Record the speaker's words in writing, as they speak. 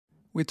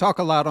We talk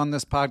a lot on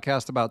this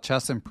podcast about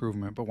chess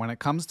improvement, but when it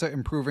comes to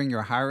improving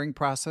your hiring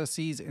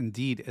processes,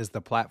 Indeed is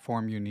the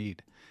platform you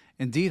need.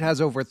 Indeed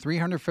has over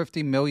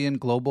 350 million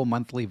global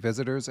monthly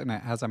visitors, and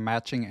it has a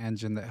matching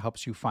engine that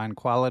helps you find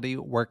quality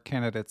work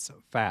candidates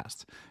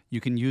fast. You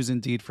can use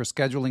Indeed for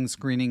scheduling,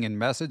 screening, and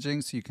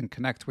messaging so you can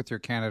connect with your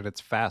candidates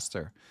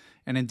faster.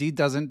 And Indeed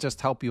doesn't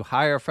just help you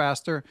hire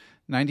faster.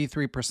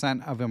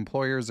 93% of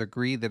employers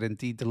agree that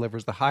Indeed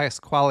delivers the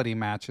highest quality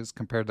matches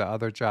compared to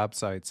other job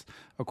sites,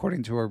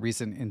 according to a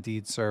recent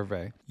Indeed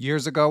survey.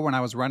 Years ago, when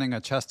I was running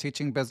a chess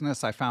teaching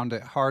business, I found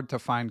it hard to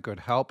find good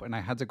help, and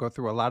I had to go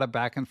through a lot of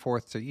back and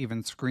forth to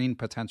even screen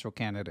potential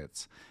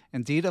candidates.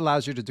 Indeed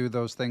allows you to do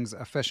those things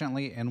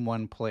efficiently in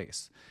one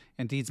place.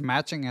 Indeed's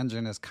matching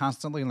engine is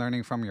constantly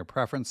learning from your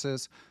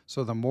preferences,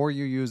 so the more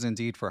you use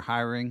Indeed for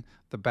hiring,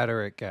 the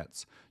better it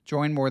gets.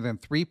 Join more than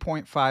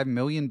 3.5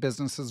 million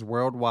businesses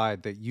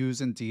worldwide that use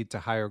Indeed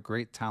to hire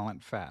great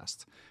talent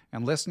fast.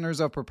 And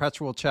listeners of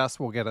Perpetual Chess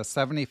will get a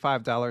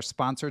 $75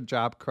 sponsored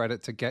job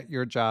credit to get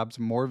your jobs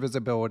more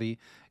visibility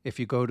if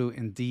you go to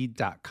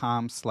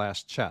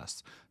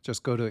Indeed.com/chess.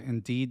 Just go to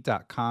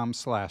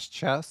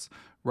Indeed.com/chess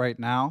right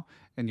now,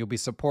 and you'll be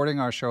supporting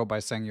our show by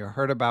saying you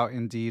heard about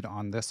Indeed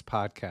on this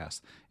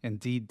podcast.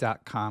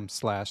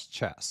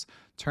 Indeed.com/chess.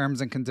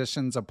 Terms and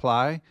conditions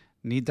apply.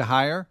 Need to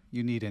hire?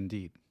 You need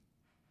Indeed.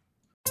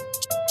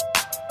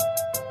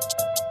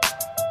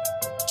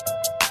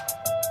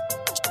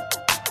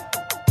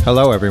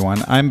 Hello,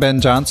 everyone. I'm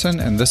Ben Johnson,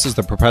 and this is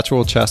the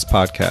Perpetual Chess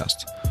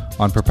Podcast.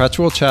 On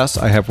Perpetual Chess,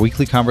 I have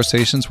weekly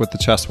conversations with the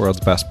chess world's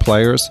best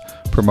players,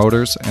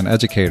 promoters, and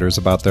educators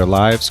about their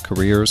lives,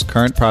 careers,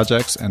 current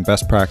projects, and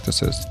best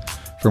practices.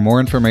 For more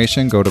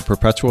information, go to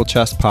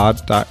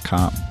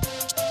perpetualchesspod.com.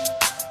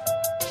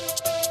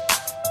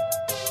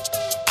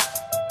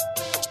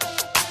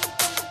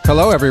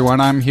 Hello,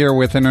 everyone. I'm here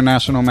with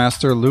International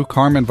Master Luke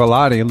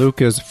Harmon-Vallati.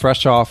 Luke is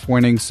fresh off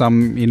winning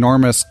some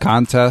enormous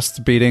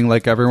contest, beating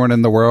like everyone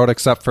in the world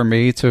except for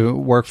me to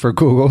work for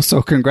Google.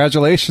 So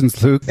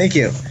congratulations, Luke. Thank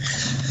you.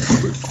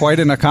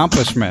 Quite an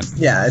accomplishment.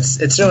 Yeah,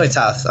 it's really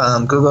tough.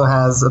 Google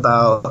has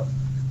about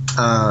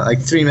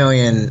 3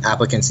 million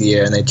applicants a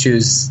year, and they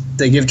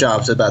give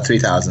jobs to about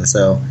 3,000.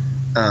 So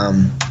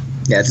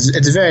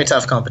it's a very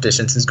tough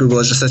competition since Google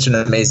is just such an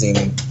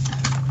amazing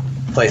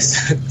place.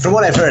 From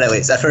what I've heard, at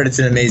least, I've heard it's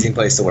an amazing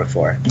place to work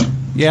for.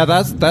 Yeah,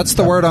 that's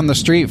the word on the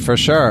street for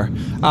sure.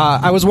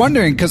 I was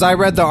wondering, because I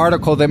read the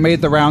article that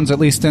made the rounds, at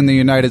least in the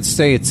United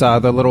States,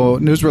 the little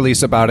news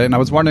release about it, and I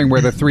was wondering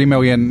where the 3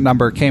 million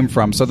number came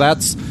from. So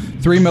that's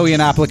 3 million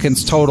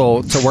applicants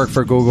total to work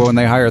for Google, and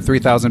they hire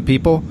 3,000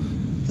 people?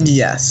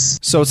 Yes.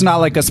 So it's not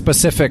like a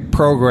specific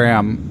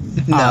program.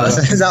 No,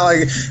 it's not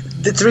like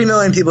the 3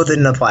 million people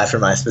didn't apply for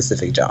my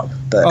specific job.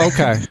 But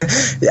okay.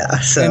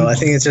 Yeah, so I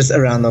think it's just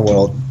around the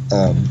world.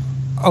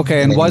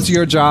 Okay, and was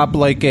your job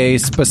like a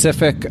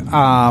specific,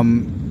 was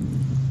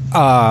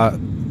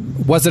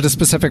it a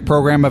specific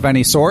program of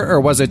any sort, or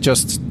was it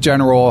just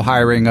general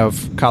hiring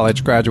of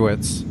college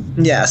graduates?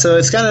 Yeah, so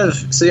it's kind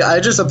of,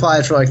 I just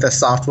applied for like the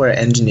software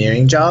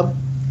engineering job.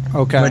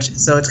 Okay.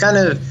 So it's kind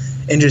of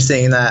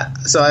interesting that,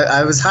 so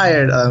I was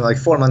hired like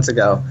 4 months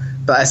ago,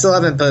 but I still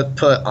haven't been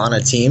put on a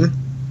team.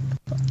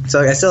 So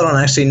I still don't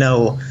actually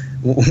know,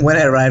 when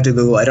I arrived at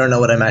Google, I don't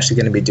know what I'm actually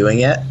going to be doing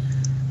yet.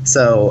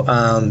 So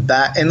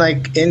back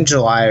in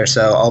July or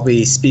so, I'll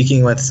be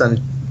speaking with some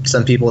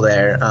people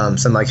there,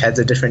 some like heads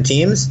of different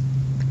teams,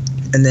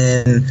 and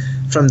then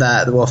from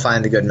that we'll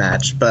find a good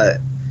match.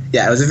 But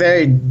yeah, it was a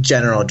very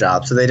general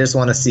job, so they just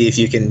want to see if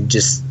you can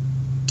just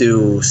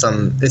do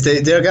some. If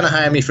they're going to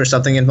hire me for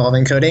something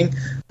involving coding,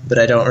 but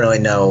I don't really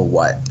know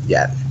what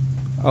yet.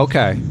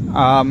 Okay,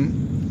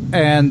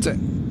 and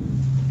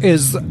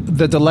is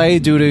the delay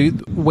due to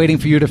waiting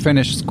for you to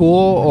finish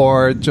school,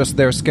 or just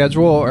their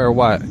schedule, or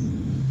what?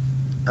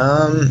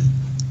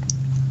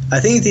 I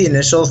think the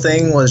initial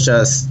thing was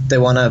just they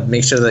want to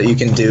make sure that you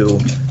can do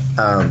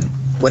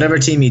whatever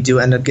team you do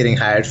end up getting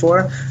hired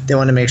for. They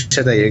want to make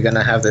sure that you're going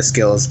to have the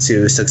skills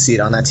to succeed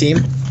on that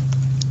team.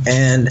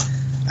 And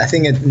I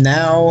think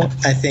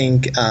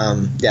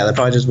they're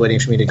probably just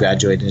waiting for me to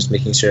graduate and just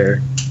making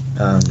sure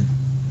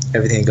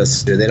everything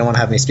goes through. They don't want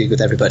to have me speak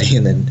with everybody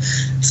and then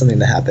something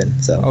to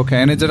happen. So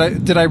okay. And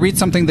did I read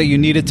something that you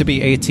needed to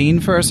be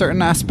 18 for a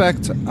certain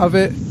aspect of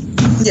it?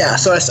 Yeah,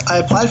 so I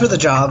applied for the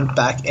job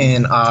back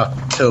in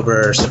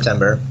October or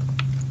September,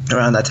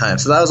 around that time.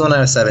 So that was when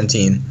I was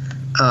 17.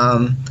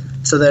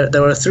 So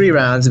there were 3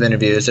 rounds of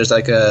interviews. There's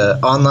like a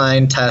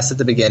online test at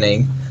the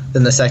beginning.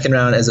 Then the second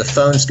round is a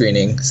phone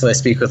screening. So I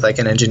speak with like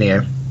an engineer.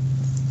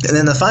 And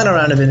then the final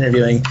round of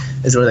interviewing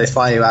is where they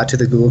fly you out to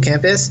the Google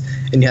campus,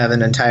 and you have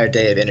an entire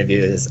day of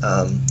interviews.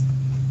 So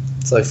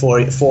like four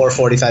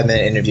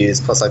 45-minute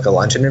interviews plus like a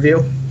lunch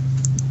interview.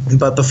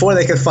 But before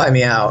they could fly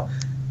me out,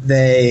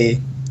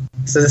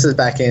 so this was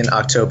back in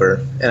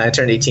October, and I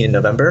turned 18 in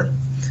November.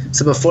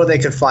 So before they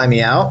could fly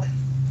me out,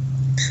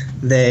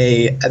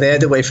 they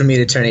had to wait for me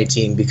to turn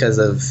 18 because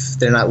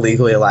they're not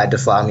legally allowed to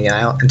fly me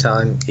out until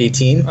I'm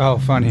 18. Oh,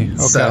 funny. Okay.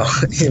 So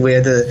we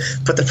had to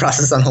put the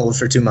process on hold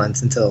for 2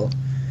 months until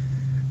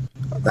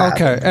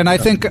Okay, and I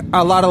think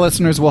a lot of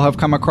listeners will have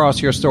come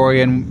across your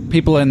story, and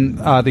people in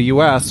the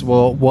U.S.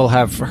 will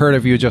have heard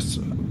of you just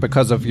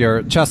because of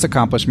your chess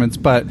accomplishments.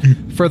 But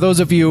for those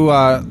of you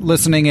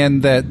listening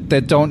in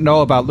that don't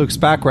know about Luke's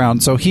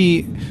background, so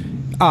he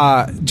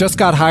just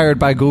got hired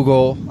by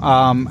Google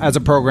as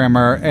a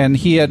programmer, and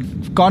he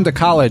had gone to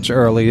college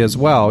early as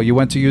well. You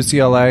went to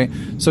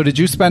UCLA. So did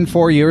you spend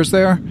 4 years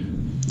there?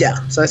 Yeah,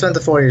 so I spent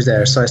the 4 years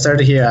there. So I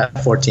started here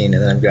at 14,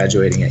 and then I'm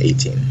graduating at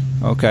 18.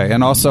 Okay,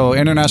 and also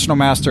international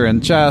master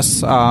in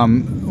chess,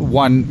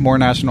 won more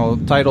national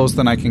titles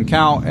than I can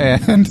count,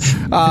 and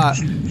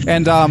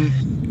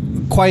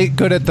quite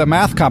good at the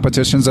math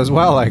competitions as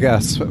well, I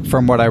guess,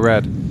 from what I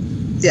read.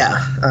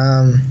 Yeah,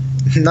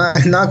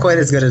 not quite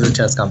as good as a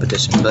chess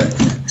competition, but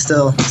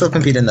still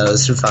compete in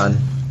those for fun.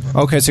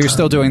 Okay, so you're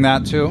still doing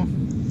that too?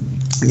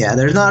 Yeah,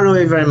 there's not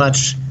really very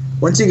much.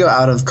 Once you go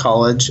out of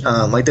college,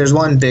 like there's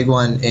one big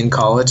one in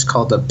college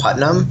called the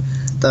Putnam,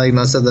 that like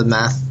most of the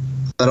math,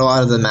 but a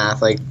lot of the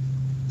math like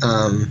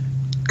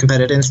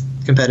competitors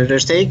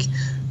take.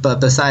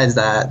 But besides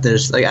that,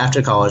 there's like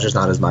after college, there's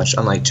not as much,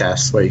 unlike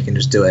chess, where you can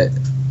just do it.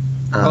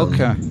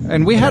 Okay,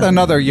 and we had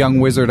another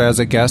young wizard as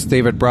a guest,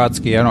 David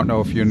Brodsky. I don't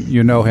know if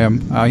you know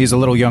him. He's a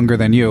little younger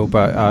than you,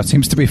 but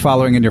seems to be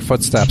following in your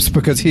footsteps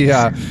because he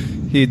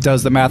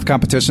does the math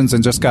competitions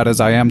and just got his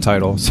IM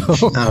title. So,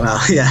 oh well,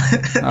 yeah.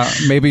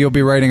 Maybe you'll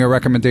be writing a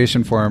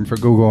recommendation for him for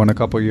Google in a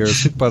couple of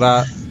years.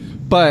 But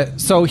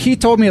so he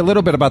told me a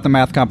little bit about the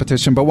math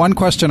competition. But one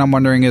question I'm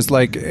wondering is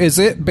like, is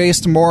it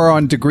based more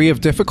on degree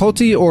of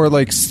difficulty or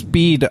like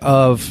speed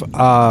of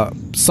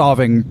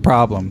solving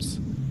problems?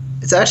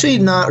 It's actually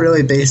not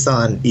really based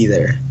on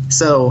either.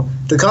 So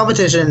the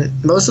competition,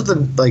 most of the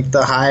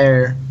the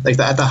higher,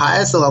 at the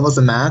highest levels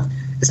of math,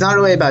 it's not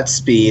really about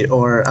speed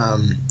or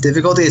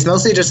difficulty. It's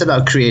mostly just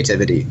about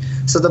creativity.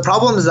 So the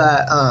problems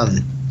that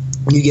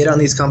you get on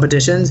these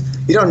competitions,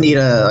 you don't need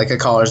a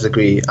college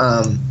degree.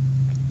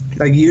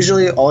 Like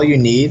usually all you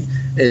need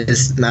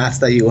is math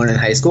that you learn in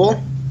high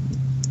school.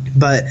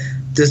 But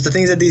just the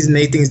things that these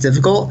make things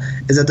difficult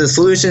is that the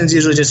solutions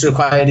usually just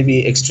require you to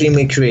be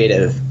extremely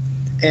creative.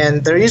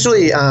 And they're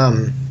usually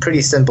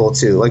pretty simple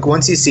too. Like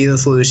once you see the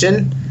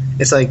solution,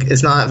 it's like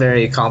it's not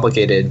very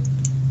complicated,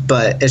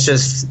 but it's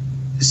just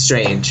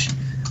strange.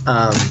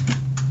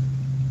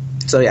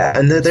 So yeah,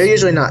 and they're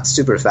usually not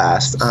super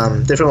fast.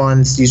 Different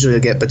ones usually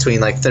get between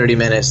like 30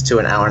 minutes to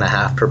an hour and a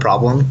half per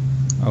problem.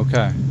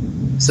 Okay.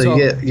 So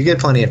you get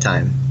plenty of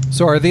time.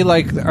 So are they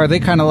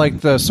kind of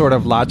like the sort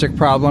of logic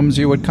problems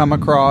you would come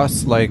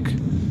across, like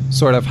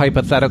sort of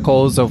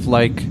hypotheticals of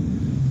like,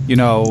 you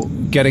know,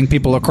 getting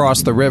people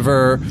across the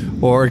river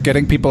or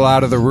getting people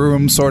out of the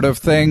room sort of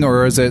thing,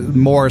 or is it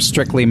more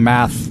strictly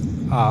math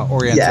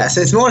oriented? Yes,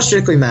 it's more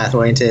strictly math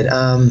oriented.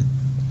 I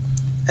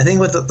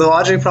think with the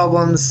logic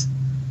problems,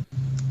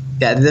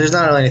 yeah, there's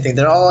not really anything.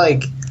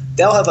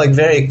 They'll have like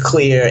very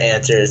clear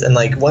answers, and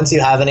like once you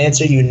have an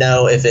answer, you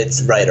know if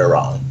it's right or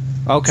wrong.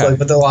 Okay. So like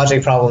with the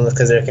logic problems,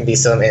 because there can be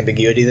some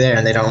ambiguity there,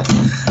 and they don't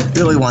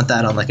really want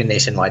that on like a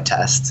nationwide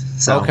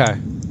test. So.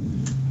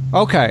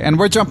 Okay, and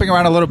we're jumping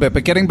around a little bit,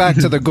 but getting back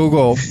to the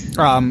Google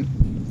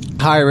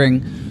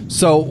hiring.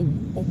 So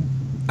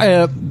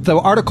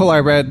the article I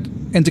read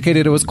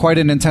indicated it was quite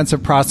an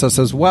intensive process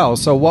as well.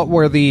 So what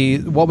was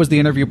the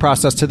interview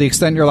process, to the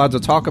extent you're allowed to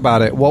talk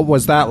about it? What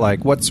was that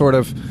like? What sort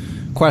of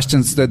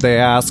questions did they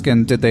ask,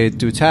 and did they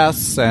do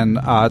tests? And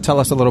tell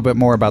us a little bit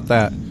more about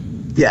that.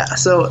 Yeah,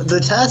 so the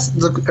tests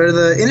or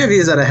the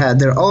interviews that I had,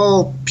 they're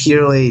all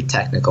purely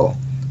technical.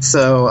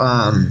 So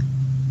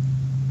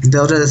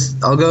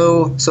I'll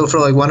go. So for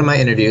like one of my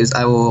interviews,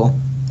 I'll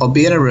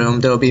be in a room.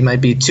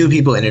 Might be two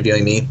people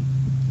interviewing me,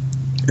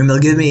 and they'll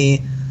give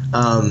me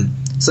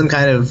some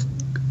kind of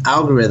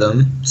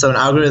algorithm. So an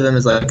algorithm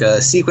is like a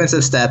sequence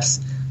of steps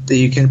that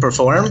you can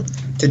perform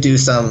to do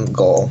some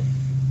goal.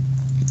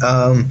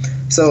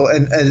 So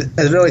a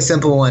really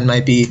simple one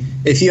might be,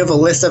 if you have a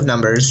list of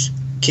numbers,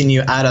 can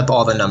you add up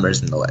all the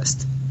numbers in the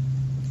list?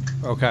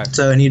 Okay.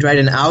 So, and you'd write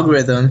an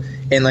algorithm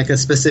in like a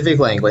specific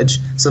language.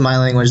 So my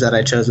language that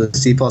I chose was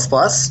C++.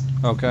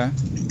 Okay.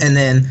 And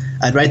then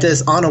I'd write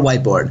this on a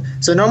whiteboard.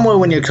 So normally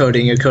when you're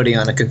coding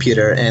on a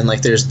computer, and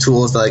like there's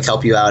tools that like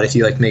help you out if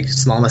you like make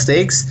small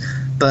mistakes.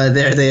 But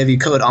there they have you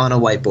code on a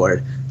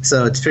whiteboard.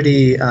 So it's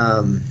pretty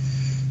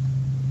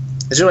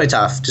it's really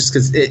tough, just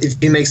because if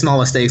you make small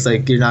mistakes,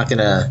 like you're not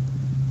gonna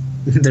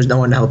there's no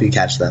one to help you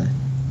catch them.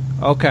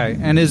 Okay.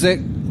 And is it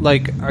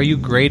like, are you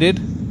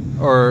graded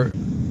or?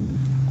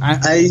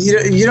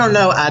 You don't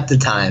know at the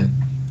time.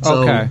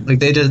 So, okay. Like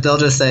they'll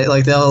just say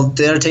like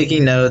they're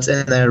taking notes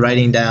and they're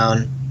writing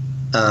down,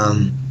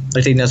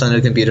 they're taking notes on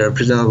the computer,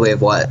 presumably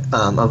of what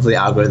of the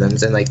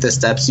algorithms and like the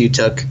steps you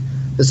took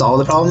to solve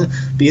the problem,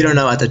 but you don't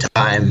know at the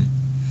time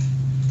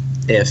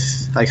if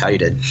like how you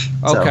did.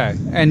 Okay.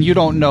 So. And you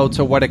don't know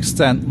to what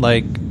extent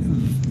like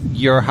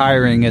your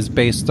hiring is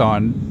based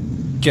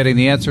on getting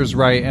the answers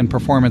right and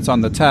performance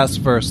on the test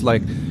versus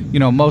like, you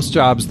know, most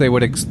jobs they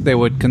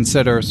would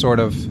consider sort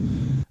of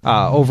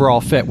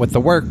overall fit with the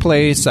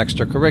workplace,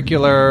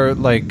 extracurricular,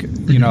 like,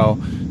 you know,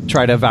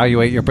 try to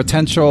evaluate your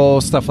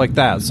potential, stuff like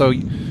that. So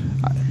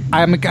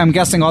I'm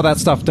guessing all that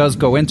stuff does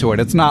go into it.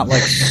 It's not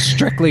like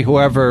strictly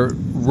whoever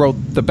wrote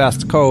the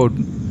best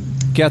code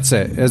gets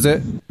it, is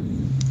it?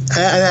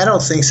 I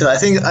don't think so. I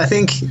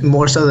think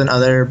more so than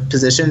other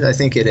positions, I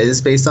think it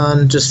is based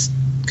on just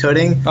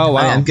coding. Oh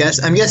wow! I'm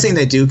guessing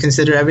they do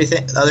consider other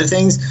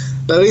things,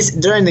 but at least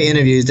during the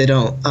interviews they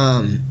don't.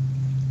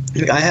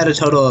 I had a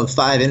total of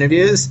 5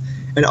 interviews,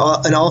 and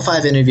all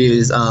 5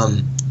 interviews,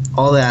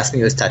 all they asked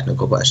me was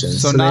technical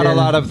questions. So not a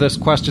lot of this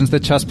questions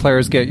that chess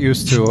players get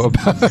used to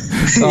about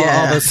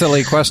all the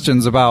silly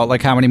questions about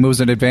like how many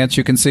moves in advance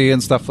you can see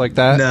and stuff like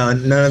that. No,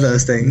 none of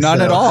those things. None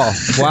at all.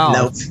 Wow,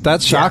 nope.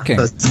 That's shocking.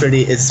 Yeah,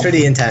 it's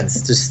pretty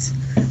intense. Just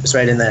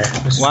right in there.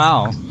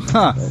 Wow.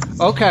 Huh.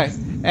 Okay.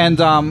 And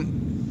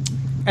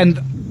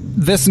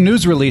this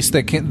news release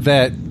that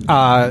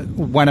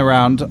went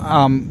around,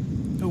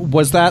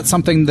 was that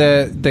something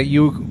that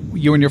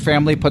you and your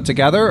family put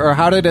together, or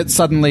how did it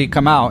suddenly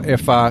come out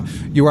if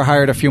you were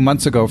hired a few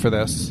months ago for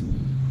this?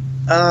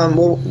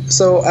 Well,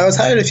 so I was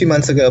hired a few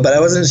months ago, but I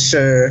wasn't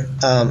sure.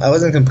 I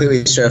wasn't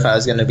completely sure if I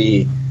was going to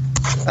be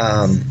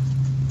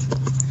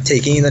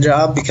taking the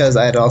job because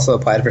I had also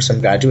applied for some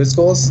graduate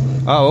schools.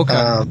 Oh,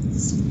 okay.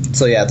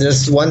 So yeah,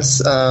 just once,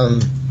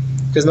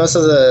 because most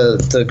of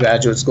the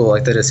graduate school,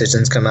 like the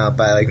decisions come out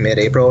by like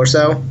mid-April or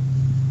so.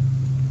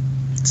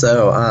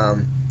 So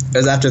it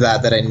was after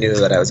that I knew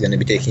that I was going to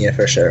be taking it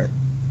for sure.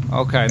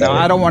 Okay. Now,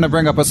 I don't want to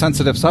bring up a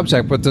sensitive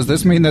subject, but does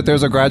this mean that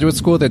there's a graduate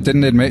school that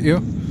didn't admit you?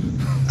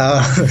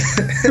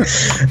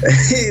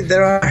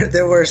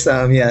 There were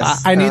some,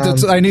 yes. I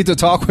need to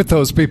talk with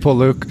those people,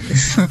 Luke.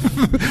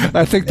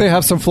 I think they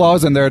have some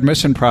flaws in their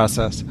admission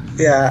process.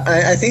 Yeah,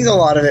 I think a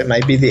lot of it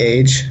might be the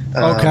age.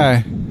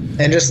 Okay.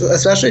 And just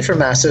especially for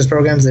master's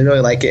programs, they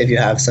really like it if you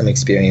have some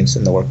experience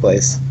in the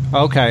workplace.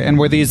 Okay. And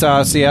were these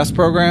CS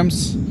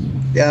programs?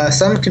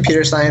 Some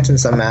computer science and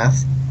some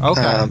math.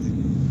 Okay.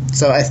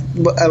 So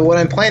what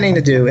I'm planning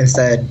to do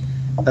instead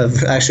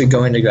of actually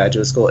going to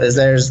graduate school is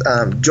there's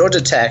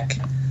Georgia Tech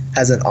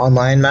has an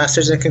online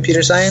master's in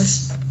computer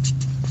science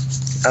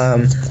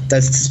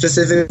that's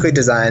specifically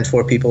designed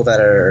for people that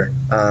are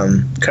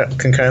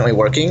concurrently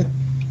working.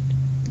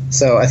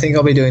 So I think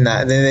I'll be doing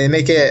that. They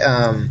make it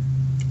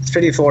it's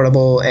pretty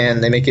affordable,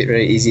 and they make it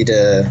really easy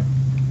to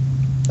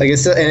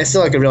it's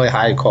still like a really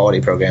high quality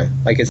program.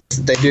 Like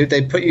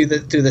they put you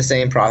through the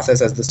same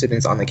process as the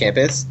students on the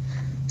campus.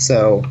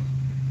 So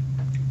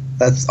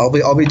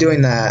I'll be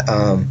doing that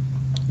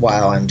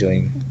while I'm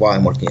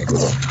working at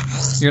Google.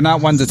 You're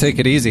not one to take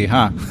it easy,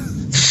 huh?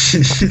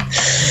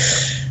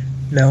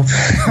 Nope.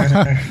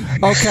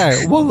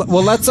 Okay.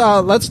 Well,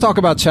 let's talk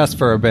about chess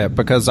for a bit,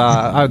 because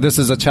this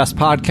is a chess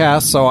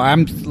podcast. So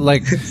I'm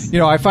like,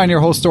 I find your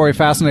whole story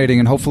fascinating,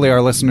 and hopefully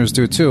our listeners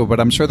do too. But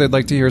I'm sure they'd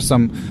like to hear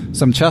some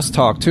chess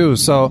talk too.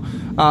 So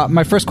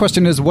my first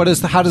question is,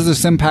 how does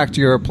this impact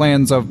your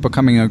plans of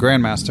becoming a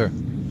grandmaster?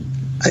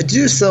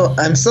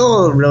 I'm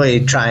still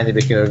really trying to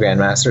become a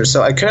grandmaster.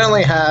 So I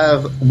currently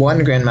have 1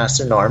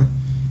 grandmaster norm,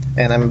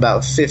 and I'm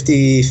about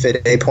 50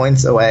 FIDE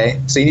points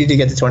away. So you need to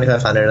get to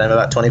 2,500. I'm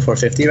about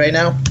 2,450 right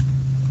now.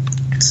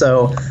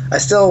 So I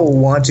still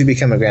want to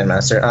become a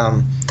grandmaster.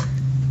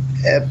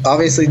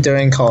 Obviously,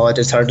 during college,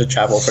 it's hard to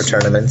travel for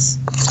tournaments.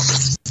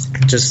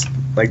 Just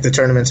like the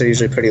tournaments are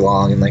usually pretty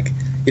long, and like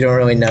you don't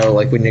really know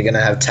like when you're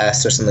gonna have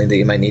tests or something that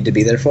you might need to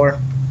be there for.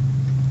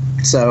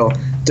 So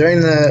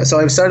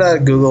I started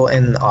at Google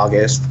in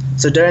August.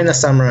 So during the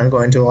summer, I'm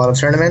going to a lot of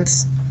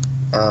tournaments,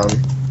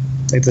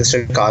 like the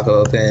Chicago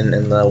Open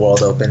and the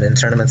World Open and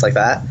tournaments like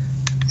that.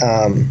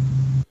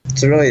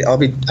 So really,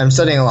 I'm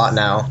studying a lot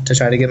now to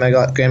try to get my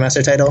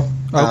grandmaster title.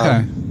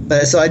 Okay.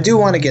 But so I do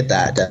want to get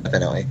that,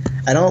 definitely.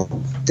 I don't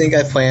think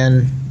I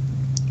plan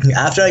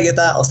after I get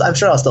that. I'm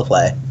sure I'll still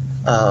play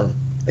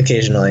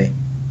occasionally,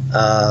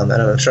 and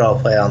I'm sure I'll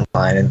play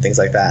online and things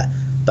like that.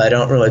 But I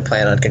don't really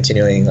plan on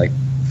continuing like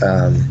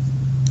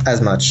as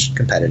much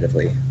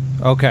competitively.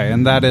 Okay,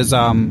 and that is,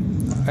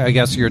 I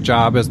guess, your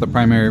job is the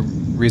primary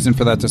reason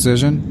for that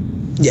decision?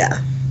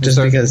 Yeah, because,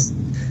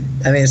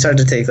 it's hard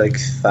to take like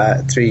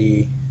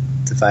 3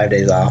 to 5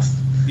 days off.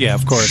 Yeah,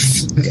 of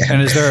course. Yeah.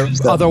 And is there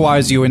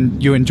otherwise you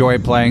enjoy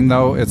playing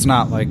though? It's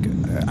not like, do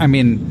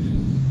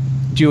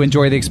you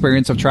enjoy the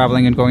experience of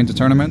traveling and going to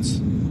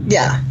tournaments?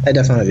 Yeah, I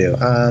definitely do.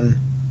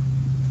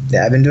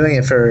 I've been doing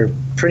it for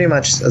pretty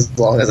much as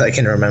long as I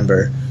can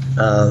remember.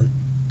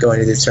 Going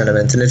to these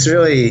tournaments, and it's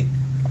really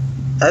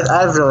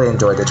I've really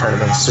enjoyed the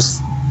tournaments. Just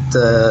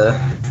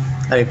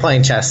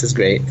playing chess is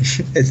great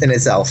in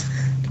itself.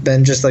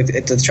 Then just like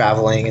the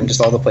traveling and just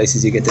all the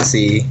places you get to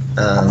see.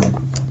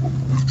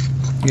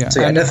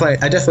 So I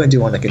definitely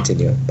do want to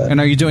continue. But. And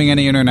are you doing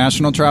any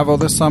international travel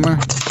this summer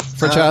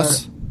for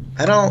chess?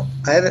 I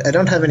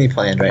don't have any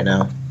planned right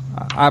now.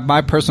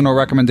 My personal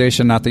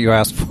recommendation, not that you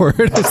asked for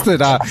it, is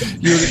that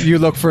you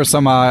look for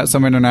some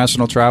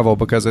international travel,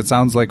 because it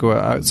sounds like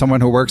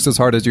someone who works as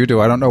hard as you do.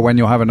 I don't know when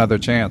you'll have another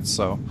chance,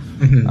 so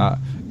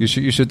you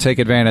should take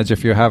advantage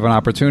if you have an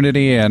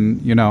opportunity.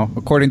 And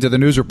according to the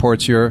news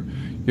reports, you're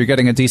you're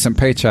getting a decent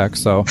paycheck,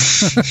 so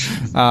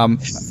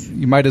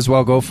you might as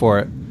well go for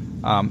it.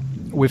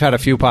 We've had a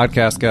few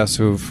podcast guests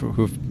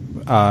who've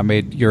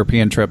made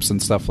European trips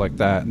and stuff like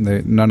that,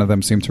 and none of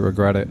them seem to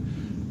regret it.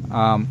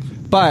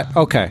 But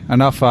okay,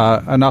 enough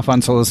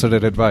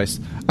unsolicited advice.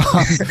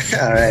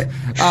 All right.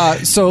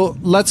 So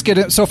let's get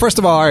it. So first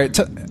of all right,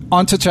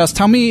 on to chess.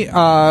 Tell me,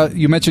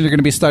 you mentioned you're going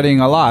to be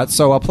studying a lot.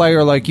 So a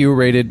player like you,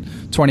 rated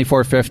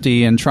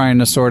 2450, and trying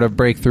to sort of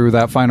break through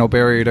that final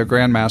barrier to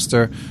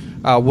Grandmaster.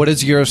 What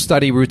is your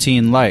study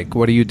routine like?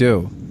 What do you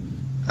do?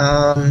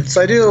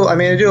 So I do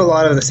a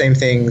lot of the same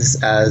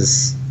things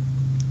as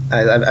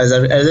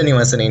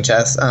anyone studying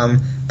chess.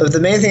 But the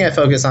main thing I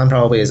focus on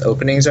probably is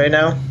openings right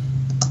now.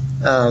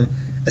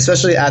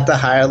 Especially at the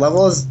higher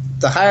levels.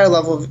 The higher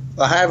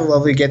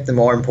level you get, the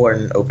more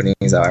important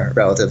openings are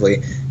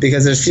relatively,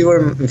 because there's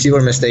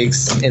fewer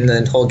mistakes in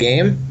the whole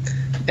game.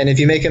 And if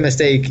you make a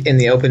mistake in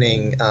the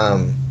opening,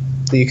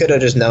 you could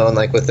have just known,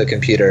 like with the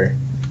computer,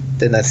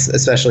 then that's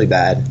especially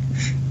bad.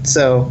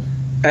 So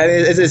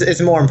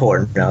it's more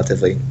important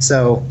relatively.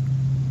 So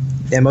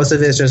yeah, most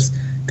of it is just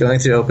going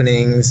through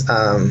openings,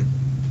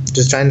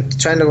 just trying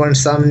to learn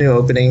some new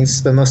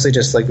openings, but mostly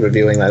just like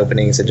reviewing my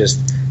openings and just,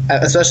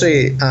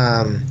 especially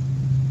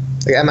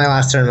like at my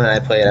last tournament I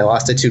played, I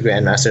lost to 2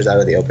 Grandmasters out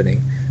of the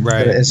opening.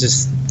 Right. But it's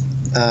just,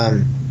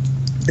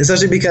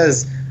 especially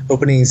because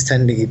openings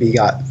tend to be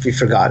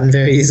forgotten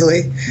very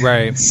easily.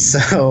 Right.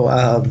 So,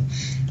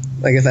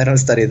 like if I don't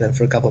study them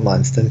for a couple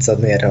months, then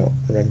suddenly I don't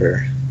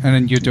remember. And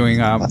then you're doing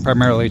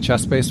primarily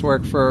chess-based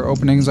work for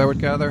openings, I would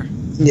gather?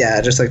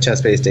 Yeah, just like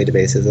chess-based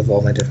databases of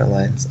all my different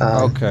lines.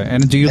 Okay.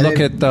 And do you look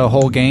at the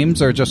whole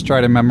games or just try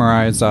to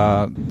memorize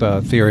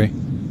the theory?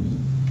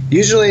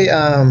 Usually,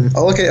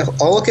 I'll look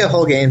at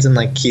whole games and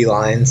like key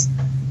lines.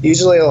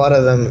 Usually, a lot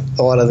of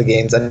the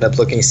games end up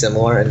looking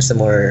similar in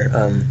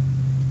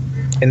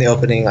the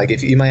opening. Like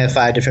if you might have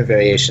 5 different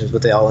variations,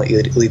 but they all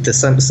lead to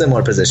some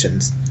similar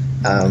positions.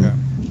 Okay.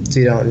 So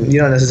you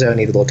don't necessarily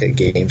need to look at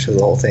games for the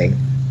whole thing.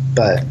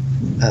 But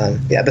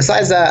yeah,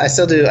 besides that, I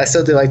still do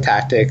like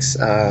tactics.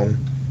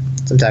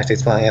 Some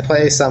tactics playing. I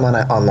play some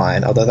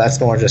online, although that's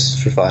more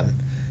just for fun.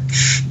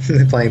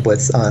 Playing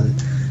Blitz on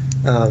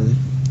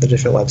the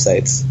different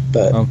websites.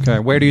 But okay,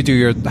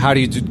 how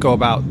do you go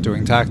about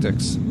doing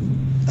tactics?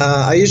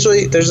 I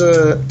usually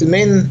so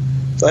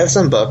I have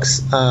some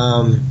books.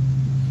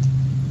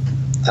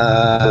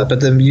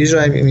 But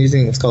usually I'm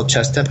using, it's called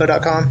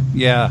chesstempo.com.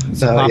 Yeah.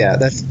 So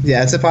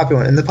it's a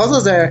popular one. And the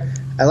puzzles there,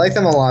 I like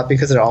them a lot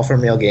because they're all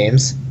from real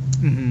games.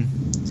 Mm-hmm.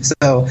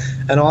 So,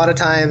 and a lot of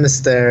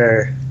times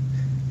they're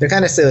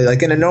kind of silly.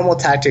 Like in a normal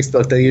tactics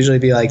book, they'll usually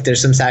be like,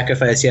 there's some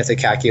sacrifice you have to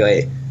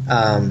calculate,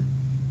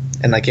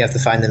 and like you have to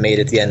find the mate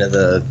at the end of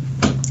the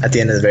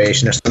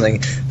variation or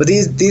something. But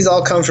these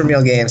all come from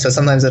real games. So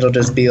sometimes it'll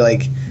just be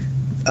like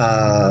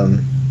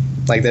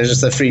there's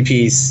just a free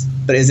piece,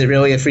 but is it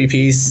really a free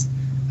piece?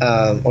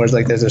 Or is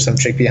like there's some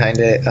trick behind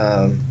it.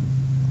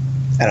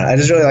 I don't know. I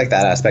just really like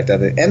that aspect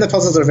of it, and the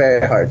puzzles are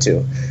very hard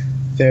too.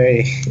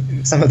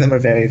 Some of them are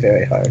very,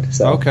 very hard.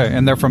 So. Okay,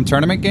 and they're from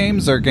tournament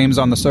games or games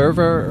on the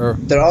server, or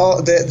they're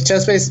all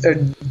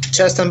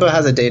Chess Tempo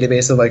has a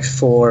database of like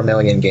 4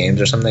 million games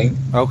or something.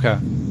 Okay,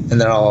 and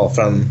they're all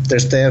from.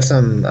 They have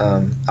some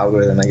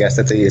algorithm, I guess,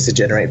 that they use to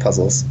generate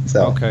puzzles.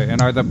 So okay,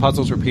 and are the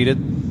puzzles repeated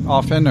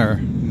often or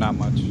not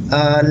much?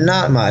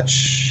 Not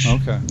much.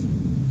 Okay.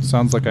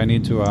 Sounds like I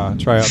need to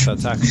try out that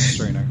tactics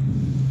trainer.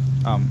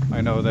 I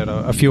know that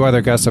a few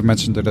other guests have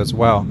mentioned it as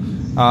well.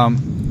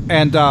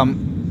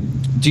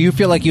 Do you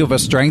feel like you have a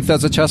strength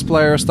as a chess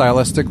player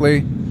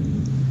stylistically?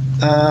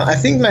 I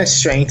think my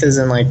strength is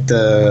in like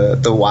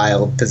the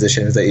wild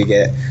positions that you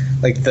get,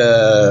 like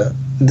the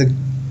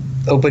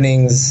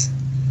openings,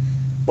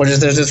 where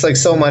there's just like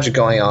so much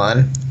going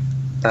on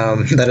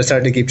that it's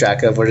hard to keep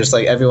track of. Where just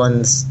like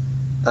everyone's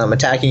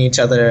attacking each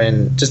other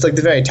and just like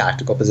the very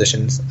tactical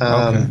positions.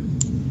 Okay.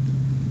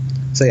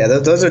 So yeah,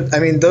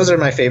 those are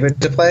my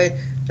favorite to play.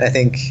 I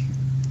think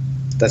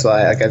that's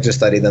why I've just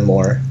studied them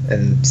more,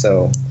 and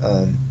so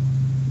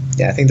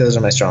yeah, I think those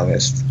are my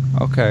strongest.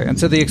 Okay, and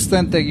to the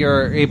extent that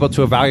you're able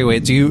to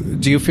evaluate, do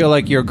you feel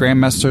like your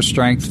Grandmaster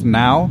strength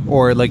now,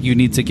 or like you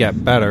need to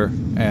get better?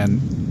 And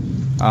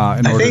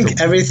I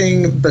think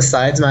everything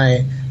besides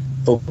my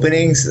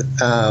openings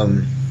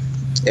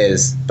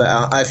is,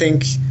 but I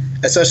think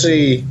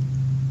especially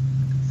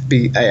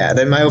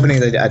my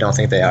openings, I don't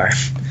think they are.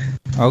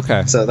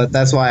 Okay. So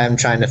that's why I'm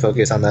trying to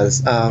focus on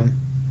those. And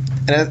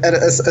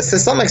to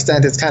some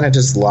extent, it's kind of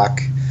just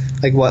luck,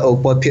 like what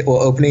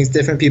openings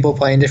different people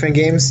play in different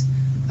games.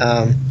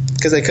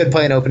 Because they could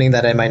play an opening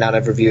that I might not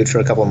have reviewed for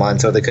a couple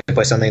months, or they could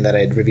play something that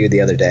I'd reviewed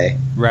the other day.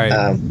 Right.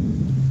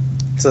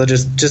 So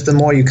just the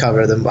more you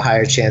cover, the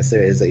higher chance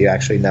there is that you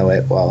actually know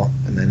it well.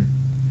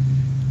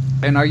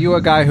 And are you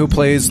a guy who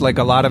plays like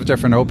a lot of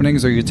different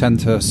openings, or you tend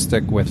to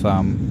stick with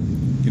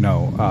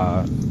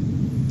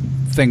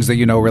things that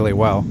you know really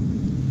well?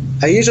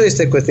 I usually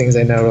stick with things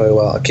I know really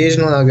well.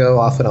 Occasionally I'll go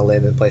off on a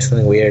limb and play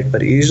something weird,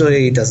 but it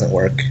usually doesn't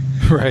work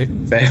right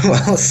very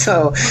well.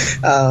 So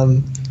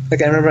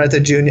Like I remember at the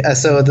junior,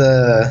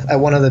 at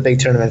one of the big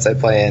tournaments I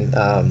play in,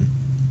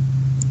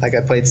 like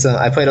I played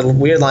a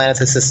weird line at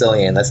the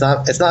Sicilian. It's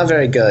not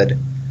very good,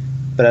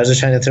 but I was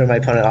just trying to throw my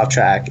opponent off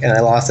track, and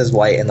I lost as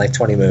white in like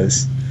 20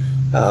 moves.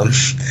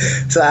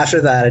 So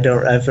after that,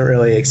 I haven't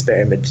really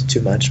experimented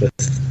too much with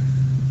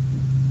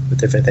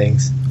different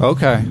things.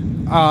 Okay.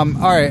 All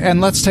right,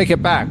 and let's take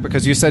it back,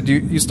 because you said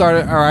you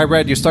started, or I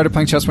read you started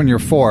playing chess when you were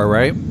 4,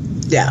 right?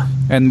 Yeah.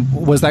 And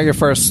was that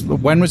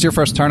when was your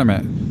first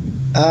tournament?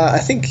 I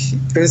think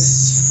it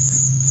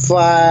was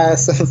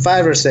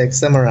 5 or 6,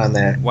 somewhere around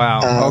there.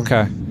 Wow.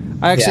 Okay.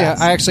 I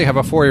actually have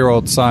a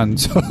 4-year-old son,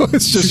 so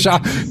it's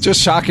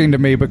just shocking to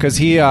me, because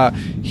he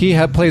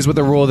plays with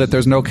the rule that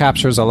there's no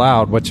captures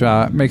allowed, which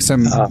makes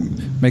him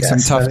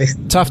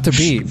tough to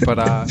beat.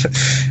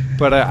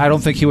 But I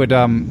don't think he would.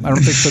 I don't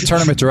think the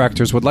tournament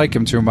directors would like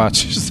him too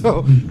much.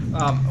 So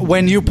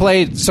when you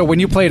played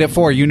at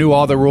 4, you knew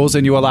all the rules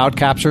and you allowed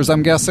captures,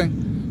 I'm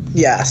guessing.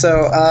 Yeah.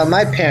 So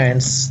my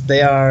parents,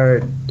 they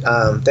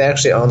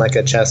actually own like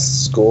a chess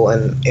school,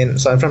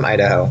 so I'm from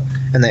Idaho,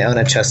 and they own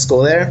a chess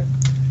school there.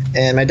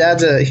 And my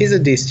dad's he's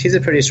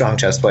a pretty strong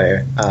chess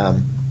player.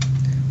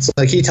 So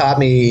like he taught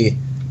me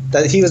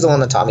that he was the one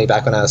that taught me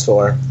back when I was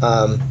 4.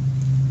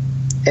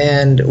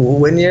 And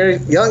when you're a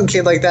young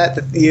kid like that,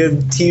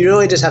 you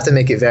really just have to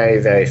make it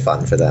very, very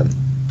fun for them.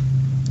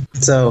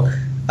 So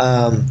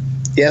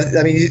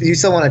you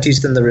still want to teach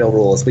them the real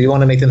rules, but you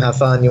want to make them have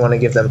fun. You want to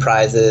give them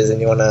prizes,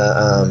 and you want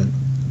to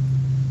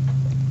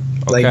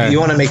you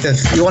want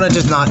to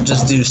just not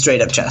just do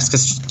straight up chess,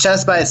 because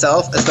chess by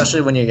itself, especially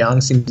when you're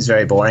young, seems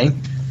very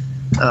boring.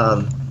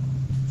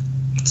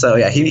 So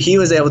yeah, he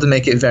was able to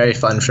make it very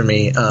fun for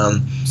me.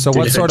 So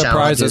what sort of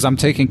prizes? I'm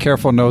taking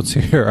careful notes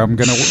here. I'm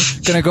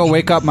gonna go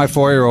wake up my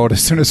 4-year-old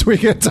as soon as we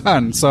get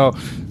done. So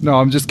no,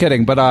 I'm just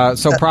kidding. But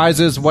so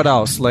prizes. What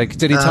else? Like,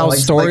 did he tell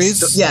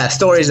stories? Yeah,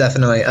 stories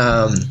definitely.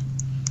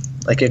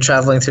 Like you're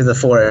traveling through the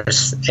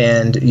forest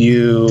and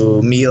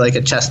you meet like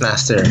a chess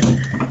master,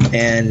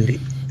 and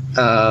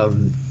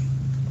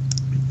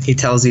he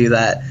tells you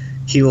that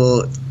he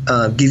will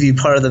give you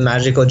part of the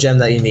magical gem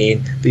that you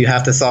need, but you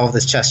have to solve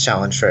this chess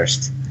challenge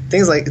first.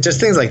 Things like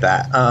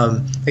that.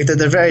 Like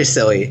they're very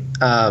silly.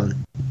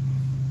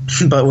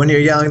 But when you're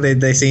young,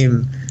 they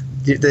can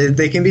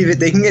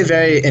get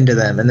very into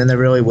them, and then they're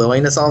really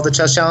willing to solve the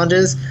chess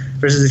challenges.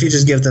 Versus if you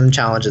just give them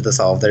challenges to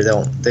solve, they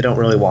don't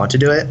really want to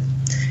do it.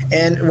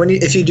 And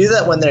if you do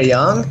that when they're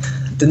young,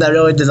 then that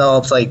really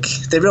develops, like,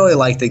 they really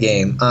like the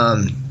game.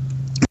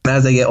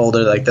 As they get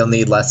older, like, they'll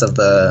need less of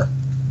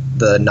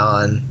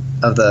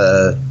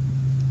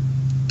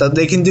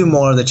they can do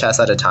more of the chess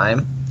at a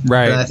time.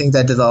 Right. And I think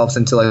that develops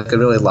into like a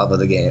really love of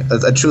the game,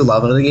 a true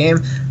love of the game.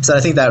 So I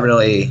think that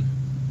really,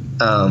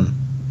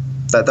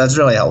 that's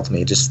really helped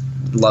me, just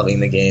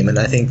loving the game. And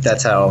I think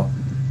that's how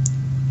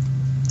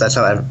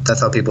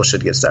people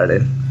should get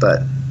started.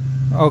 But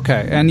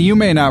okay, and you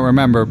may not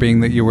remember,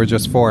 being that you were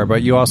just 4,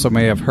 but you also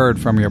may have heard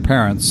from your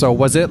parents. So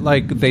was it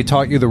like they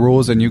taught you the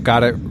rules and you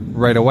got it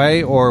right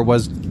away, or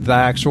was the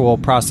actual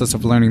process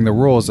of learning the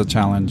rules a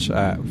challenge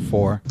at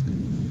 4?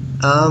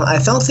 I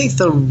don't think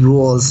the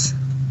rules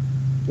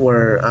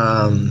were.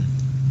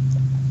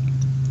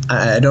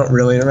 I don't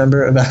really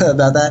remember about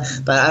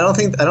that, but I don't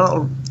think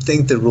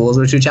the rules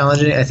were too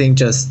challenging. I think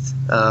just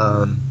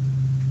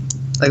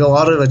like a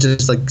lot of it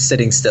just like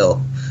sitting still.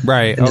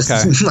 Right. And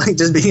okay.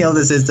 Just being able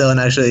to sit still and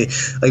actually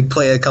like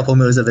play a couple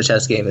moves of a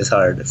chess game is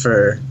hard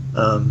for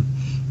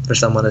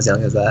someone as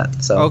young as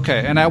that. So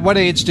okay. And at what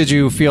age did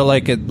you feel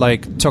like it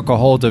like took a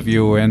hold of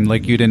you, and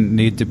like you didn't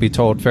need to be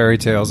told fairy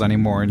tales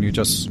anymore, and you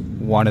just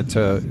wanted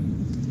to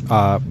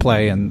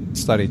play and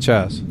study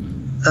chess?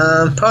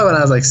 Probably when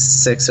I was like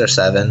 6 or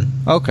 7.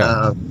 Okay.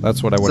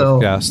 That's what I would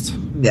have guessed.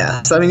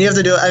 Yeah. So I mean, you have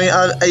to do it. I mean,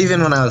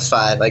 even when I was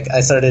 5, like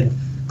I started,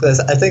 because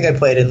I think I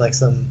played in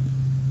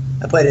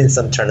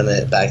some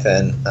tournament back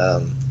then. I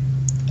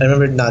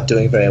remember not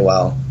doing very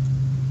well,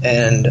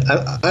 and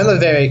I'm a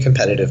very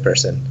competitive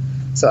person,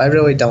 so I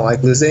really don't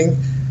like losing,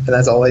 and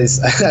that's always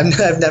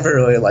I've never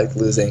really liked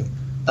losing.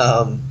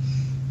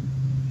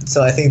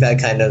 So I think that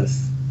kind of,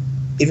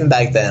 even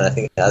back then, I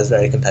think I was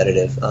very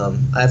competitive.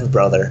 I have a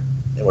brother,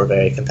 and we're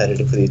very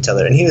competitive with each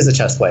other, and he was a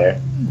chess player.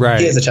 Right.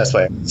 He is a chess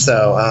player.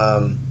 So.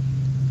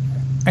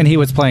 And he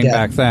was playing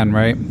back then,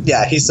 right?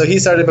 Yeah. He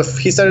started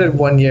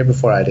 1 year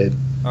before I did.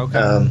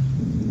 Okay.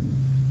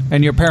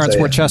 And your parents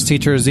were chess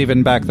teachers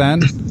even back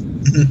then?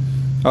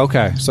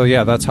 Okay, so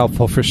yeah, that's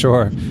helpful for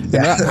sure.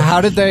 Yeah.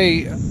 How did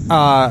they?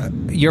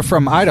 You're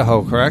from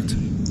Idaho, correct?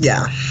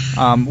 Yeah.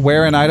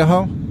 Where in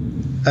Idaho?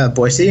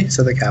 Boise,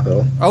 so the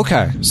capital.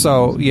 Okay,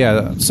 so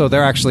yeah, so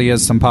there actually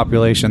is some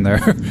population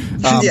there.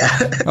 Yeah.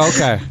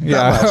 Okay,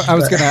 yeah. Much, I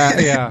was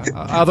gonna, yeah.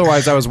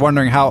 Otherwise, I was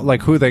wondering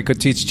who they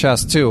could teach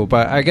chess to,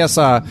 but I guess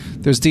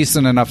there's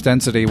decent enough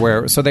density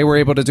so they were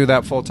able to do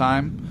that full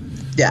time.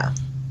 Yeah.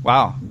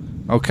 Wow.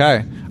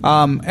 Okay.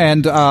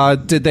 And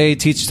did they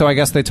teach? So I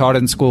guess they taught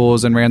in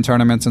schools and ran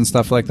tournaments and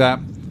stuff like that.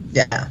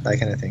 Yeah, that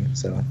kind of thing.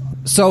 So.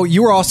 So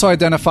you were also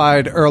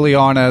identified early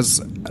on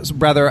as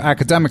rather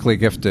academically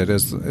gifted.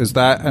 Is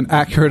that an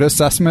accurate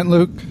assessment,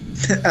 Luke?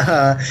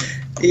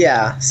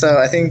 Yeah. So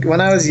I think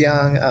when I was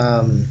young,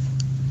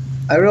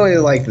 I really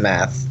liked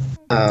math.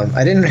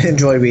 I didn't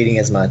enjoy reading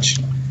as much,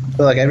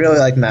 but like I really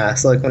liked math.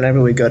 So like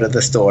whenever we go to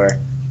the store,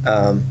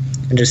 and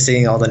just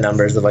seeing all the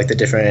numbers of like the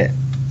different,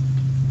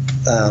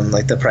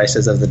 like the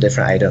prices of the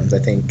different items, I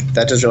think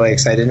that just really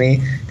excited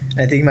me. And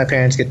I think my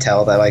parents could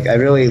tell that like I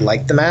really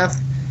liked the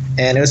math.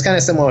 And it was kind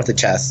of similar with the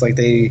chess. Like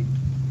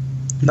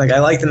I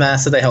liked the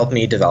math, so they helped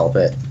me develop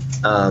it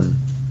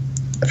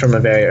from a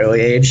very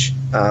early age.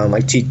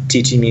 Like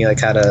teaching me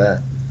like how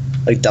to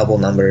like double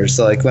numbers.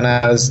 So like when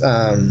I was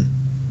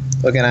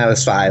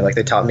 5, like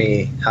they taught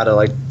me how to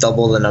like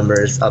double the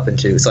numbers up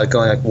into. So like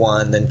going like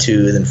 1, then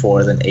 2, then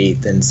 4, then 8,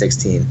 then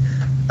 16.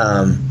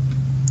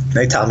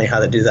 They taught me how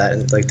to do that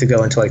and like to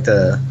go into like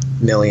the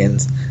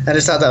millions. I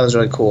just thought that was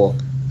really cool.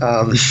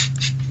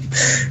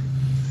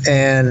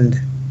 And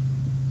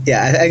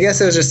yeah, I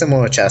guess it was just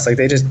similar with chess. Like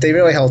they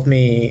really helped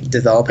me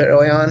develop it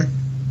early on.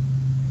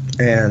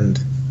 And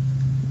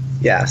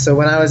yeah, so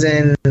when I was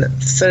in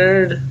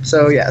 3rd,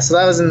 so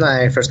that was in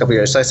my first couple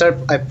years.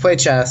 So I played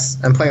chess.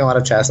 I'm playing a lot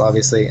of chess,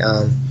 obviously.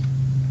 I'm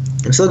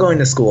still going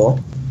to school.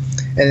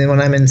 And then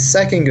when I'm in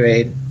 2nd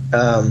grade,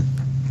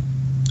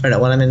 when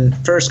I'm in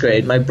 1st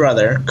grade, my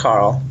brother,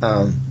 Carl,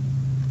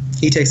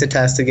 he takes a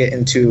test to get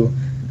into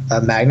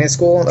a magnet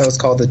school. That was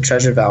called the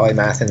Treasure Valley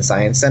Math and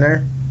Science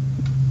Center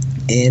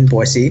in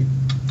Boise,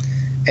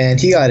 and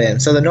he got in.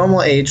 So the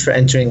normal age for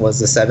entering was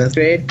the 7th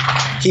grade.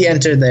 He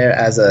entered there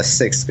as a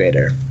 6th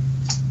grader.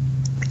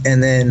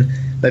 And then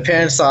my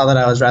parents saw that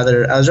I was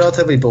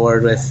relatively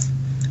bored with,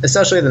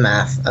 especially the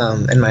math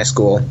in my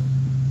school.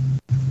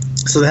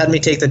 So they had me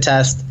take the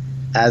test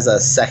as a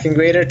 2nd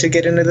grader to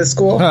get into the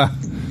school. Huh.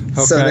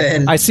 Okay. So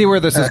then, I see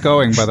where this is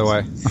going, by the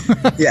way.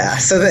 Yeah.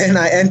 So then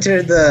I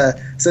entered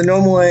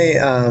normally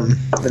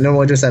the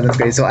normal age was 7th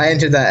grade. So I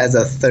entered that as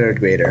a 3rd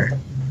grader.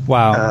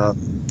 Wow.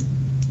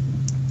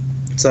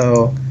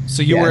 So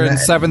you were in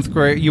 7th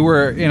grade. You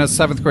were in a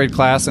 7th grade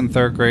class in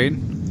 3rd grade.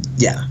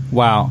 Yeah.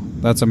 Wow,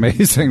 that's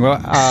amazing. Well,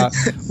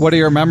 what are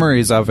your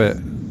memories of it?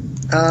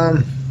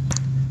 I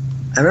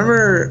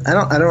remember.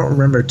 I don't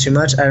remember too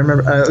much. I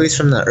remember at least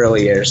from the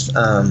early years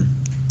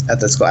at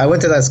the school. I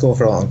went to that school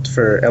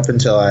for up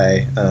until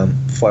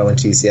before I went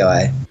to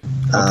UCLA.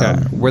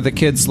 Okay. Were the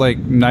kids like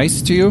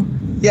nice to you?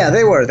 Yeah,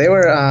 they were. They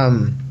were. I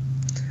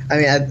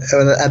mean, at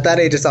that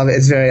age,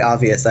 it's very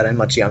obvious that I'm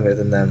much younger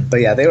than them.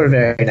 But yeah, they were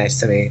very nice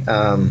to me.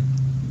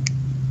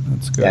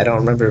 That's good. Yeah, I don't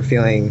remember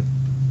feeling.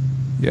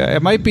 Yeah,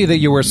 it might be that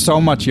you were so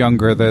much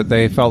younger that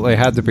they felt they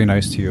had to be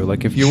nice to you.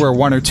 Like if you were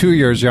 1 or 2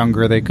 years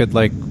younger, they could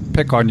like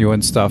pick on you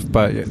and stuff.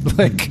 But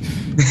like,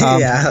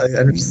 yeah,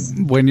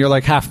 when you're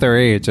like half their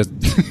age, it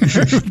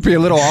would be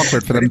a little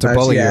awkward for them to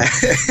bully you.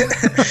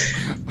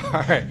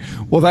 All right.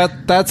 Well,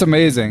 that's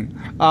amazing.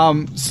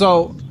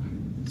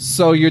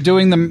 So you're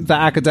doing the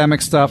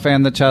academic stuff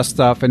and the chess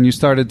stuff, and you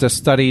started to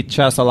study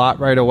chess a lot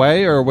right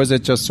away, or was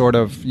it just sort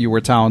of you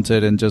were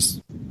talented and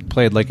just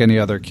played like any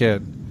other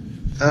kid?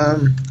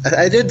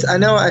 I did. I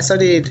know I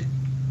studied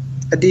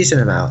a decent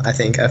amount, I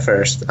think, at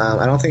first.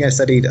 I don't think I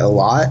studied a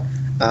lot.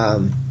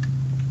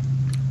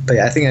 But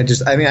yeah, I think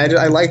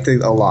I liked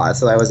it a lot,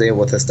 so I was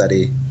able to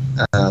study.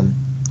 And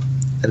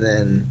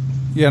then...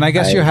 Yeah, and I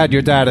guess you had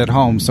your dad at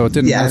home, so it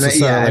didn't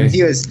necessarily... And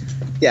he was...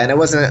 Yeah, and it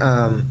wasn't...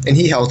 and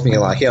he helped me a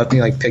lot. He helped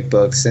me, like, pick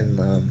books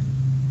and...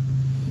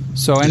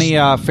 So any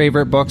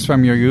favorite books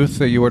from your youth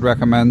that you would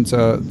recommend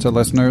to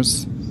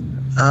listeners?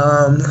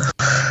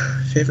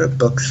 Favorite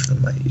books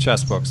from my youth.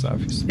 Chess books,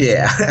 obviously.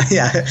 Yeah,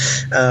 yeah.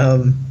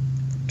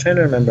 Trying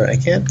to remember. I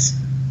can't...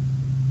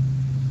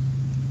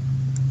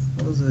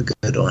 What was a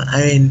good one?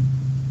 I mean...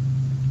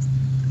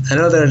 I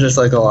know there are just,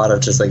 like, a lot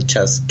of just, like,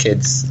 chess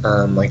kids,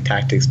 like,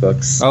 tactics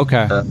books.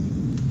 Okay.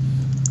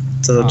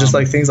 So just,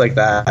 like, things like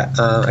that.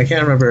 I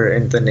can't remember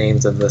the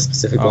names of the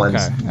specific ones.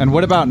 Okay. And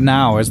what about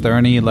now? Is there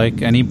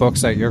any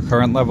books at your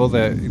current level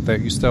that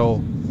you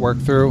still work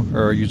through?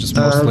 Or are you just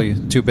mostly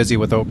too busy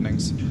with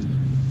openings?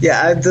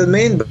 Yeah, the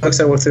main books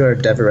I work through are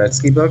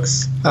Dvoretsky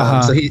books.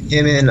 So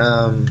him and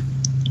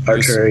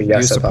Artur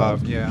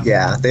Yusupov.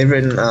 Yeah, they've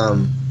written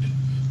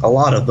a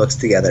lot of books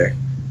together.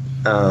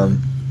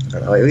 I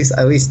don't know,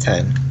 at least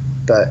 10.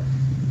 But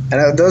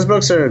those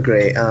books are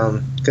great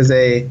because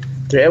they're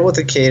able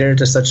to cater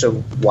to such a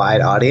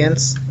wide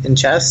audience in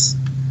chess,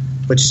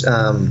 which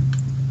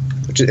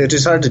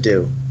is hard to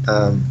do.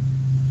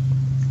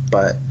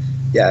 But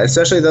yeah,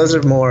 especially those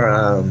are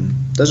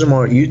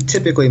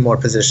typically more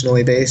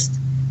positionally based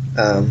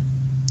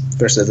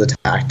versus the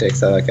tactics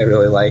that I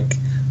really like.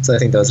 So I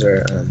think those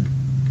are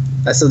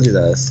I still do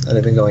those, and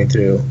I've been going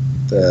through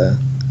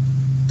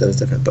those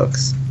different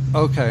books.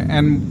 Okay,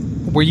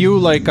 and were you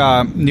like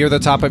near the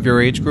top of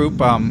your age group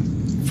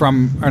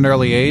from an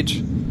early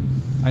age?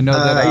 I know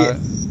that.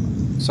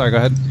 Sorry, go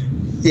ahead.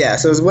 Yeah,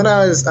 so it was when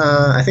I was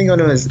I think when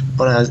I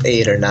was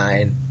 8 or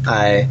 9.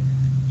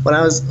 When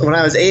I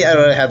was 8, I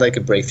already had like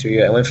a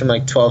breakthrough. I went from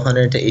like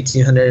 1200 to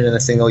 1800 in a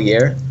single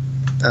year.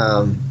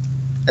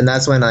 and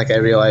that's when I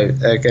realized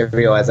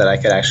that I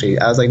could actually.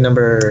 I was like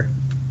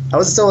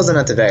still wasn't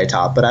at the very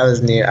top, but I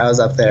was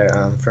up there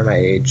for my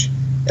age,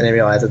 and I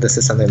realized that this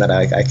is something that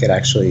I could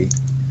actually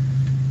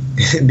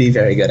be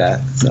very good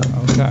at. So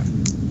okay,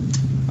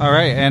 all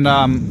right, and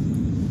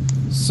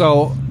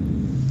so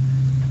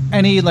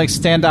any like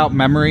standout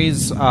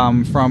memories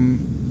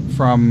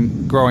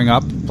from growing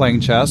up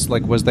playing chess?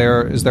 Like, is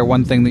there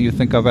one thing that you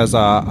think of as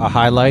a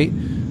highlight,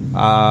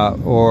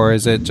 or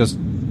is it just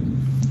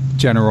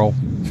general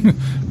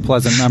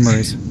pleasant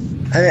memories?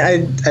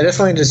 I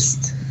definitely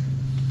just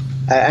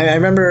I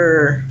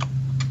remember.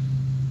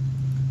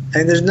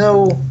 There's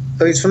no,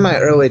 at least from my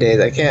early days,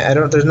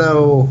 there's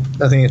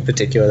nothing in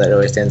particular that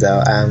really stands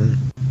out. I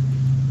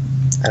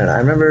don't know. I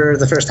remember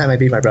the first time I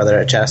beat my brother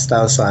at chess.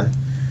 That was fun.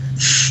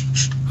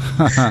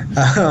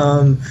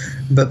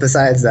 But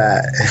besides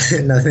that,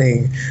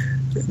 nothing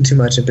too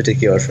much in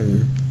particular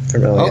from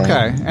early on.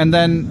 Okay, and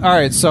then all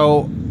right.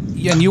 So,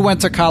 and you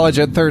went to college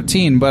at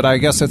 13, but I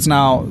guess it's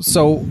now.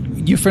 So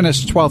you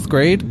finished 12th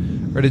grade,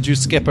 or did you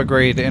skip a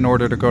grade in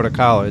order to go to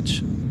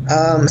college?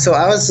 So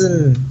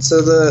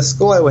the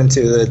school I went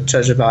to, the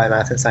Treasure Valley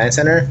Math and Science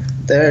Center,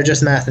 they're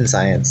just math and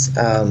science.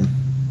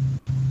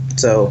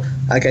 So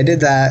like I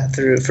did that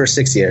for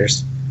 6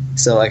 years.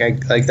 So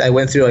I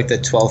went through like the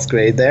 12th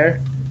grade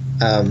there.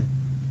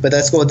 But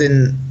that school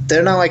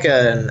they're not like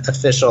an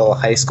official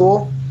high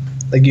school.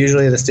 Like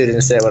usually the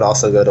students there would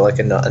also go to like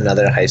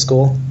another high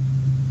school,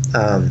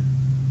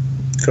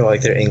 for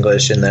like their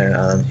English and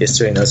their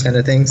history and those kind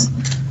of things.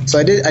 So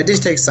I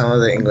did take some of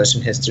the English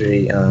and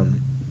history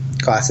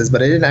classes,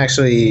 but I didn't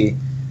actually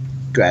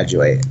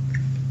graduate.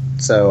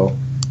 So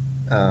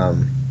I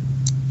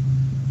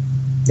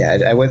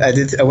went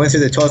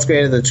through the 12th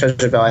grade of the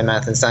Treasure Valley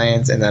Math and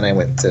Science, and then I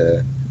went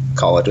to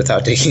college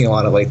without taking a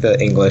lot of like the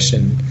English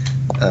and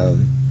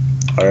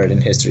art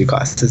and history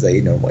classes that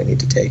you normally need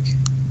to take.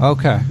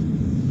 Okay.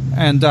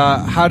 And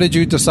how did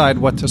you decide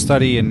what to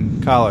study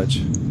in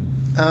college?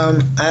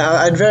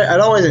 I'd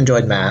always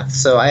enjoyed math,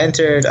 so I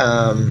entered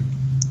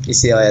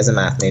UCLA as a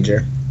math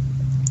major,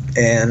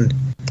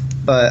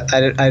 but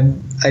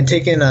I'd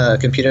taken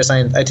computer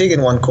science. I'd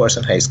taken one course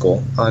in high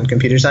school on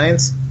computer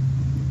science,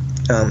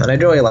 and I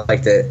really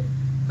liked it,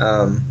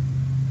 and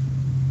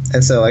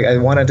so like I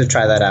wanted to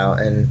try that out.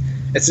 And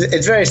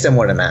it's very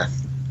similar to math,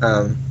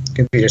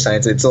 computer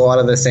science. It's a lot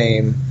of the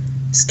same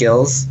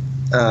skills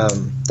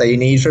that you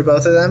need for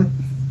both of them,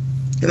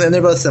 and then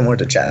they're both similar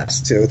to chess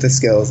too, with the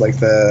skills like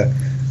the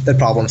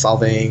problem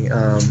solving,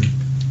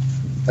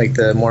 like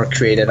the more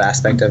creative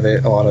aspect of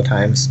it a lot of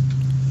times.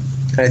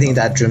 And I think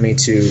that drew me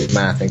to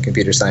math and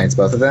computer science,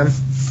 both of them.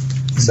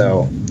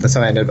 So that's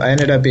how I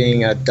ended up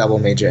being a double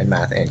major in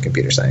math and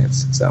computer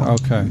science. So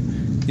okay,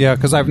 yeah,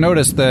 because I've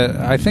noticed that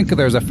I think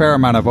there's a fair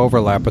amount of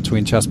overlap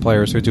between chess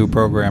players who do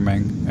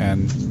programming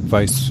and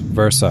vice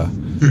versa.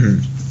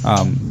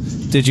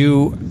 Mm-hmm. Did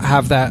you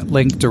have that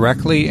link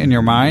directly in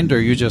your mind, or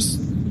you just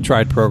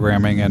tried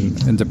programming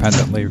and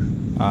independently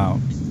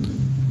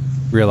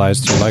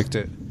realized you liked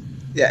it?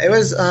 Yeah, it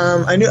was.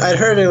 I'd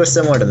heard it was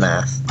similar to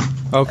math.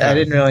 Okay. I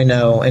didn't really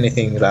know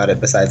anything about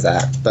it besides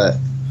that, but.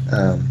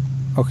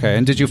 Okay,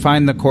 and did you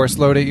find the course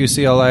load at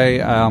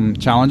UCLA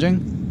challenging?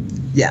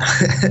 Yeah,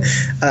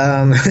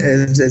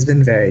 it's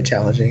been very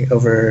challenging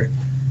over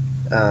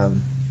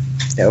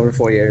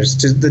 4 years.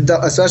 Just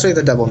especially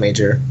the double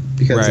major,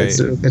 because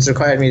it's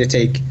required me to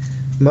take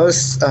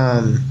most.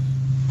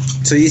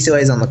 So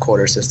UCLA is on the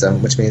quarter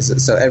system, which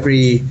means so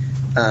every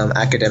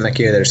academic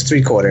year there's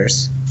 3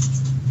 quarters,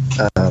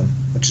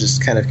 which is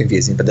kind of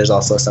confusing. But there's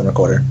also a summer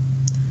quarter.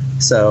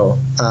 So,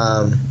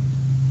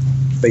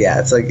 but yeah,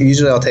 it's like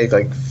usually I'll take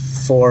like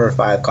 4 or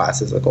 5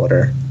 classes a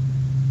quarter,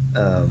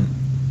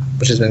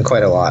 which has been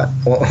quite a lot.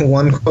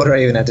 One quarter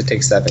I even had to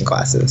take 7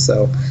 classes.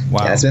 So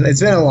wow. Yeah,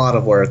 it's been a lot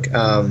of work.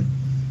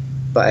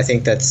 But I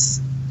think it's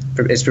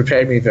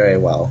prepared me very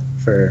well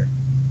for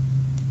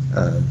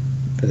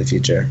the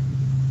future.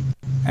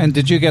 And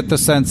did you get the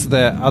sense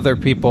that other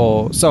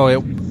people? So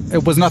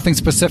it was nothing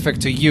specific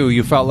to you.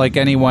 You felt like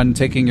anyone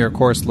taking your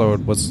course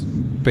load was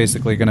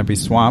basically going to be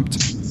swamped.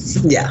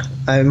 Yeah,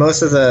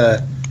 most of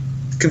the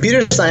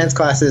computer science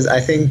classes, I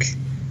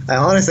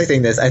honestly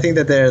think this. I think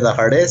that they're the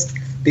hardest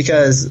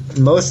because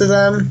most of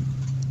them,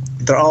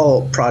 they're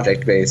all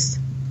project based,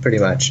 pretty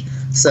much.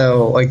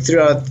 So like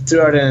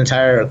throughout an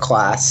entire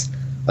class,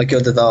 like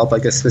you'll develop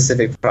like a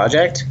specific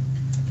project,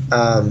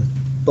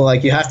 but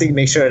like you have to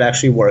make sure it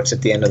actually works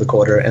at the end of the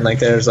quarter, and like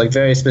there's like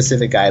very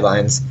specific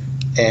guidelines,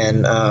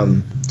 and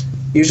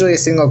usually a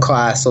single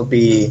class will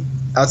be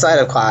outside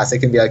of class. It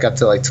can be like up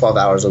to like 12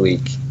 hours a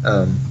week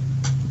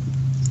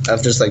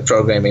of just like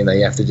programming that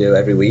you have to do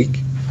every week.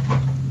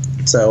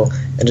 So,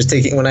 and just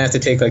when I have to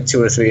take like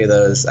 2 or 3 of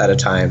those at a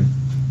time,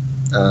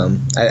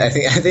 I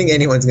think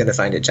anyone's going to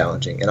find it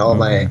challenging, and all of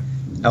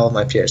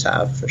my peers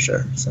have for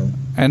sure.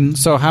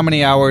 So how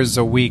many hours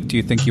a week do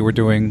you think you were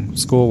doing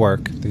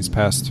schoolwork these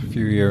past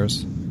few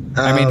years?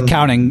 I mean,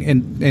 counting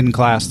in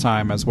class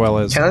time as well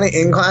as counting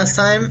in class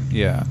time.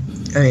 Yeah,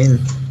 I mean,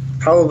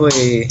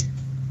 probably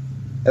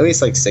at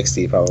least like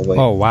 60 probably.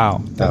 Oh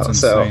wow, that's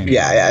insane. So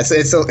yeah,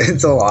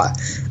 it's a lot.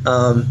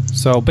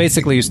 So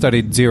basically, you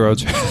studied zero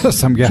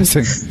chess, I'm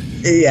guessing.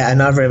 Yeah,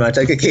 not very much.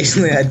 Like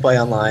occasionally I'd play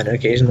online, or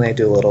occasionally I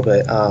do a little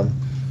bit.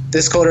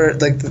 This quarter,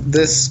 like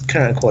this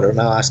current quarter,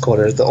 my last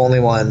quarter is the only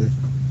one.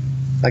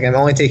 Like I'm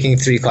only taking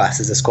 3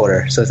 classes this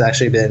quarter, so it's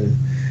actually been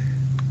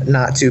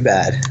not too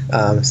bad.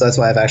 So that's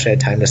why I've actually had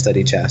time to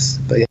study chess.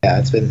 But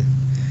yeah,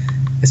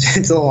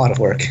 it's a lot of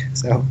work.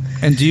 So.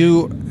 And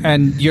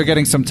you're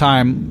getting some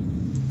time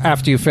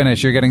after you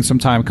finish. You're getting some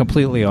time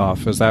completely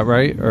off. Is that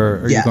right?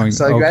 Or are you going?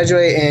 So I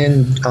graduate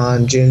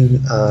on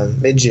June,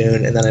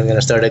 mid-June, and then I'm going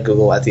to start at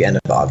Google at the end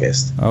of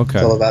August. Okay.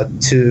 So about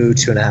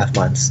 2.5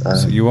 months.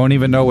 So you won't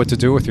even know what to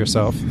do with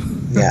yourself.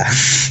 Yeah.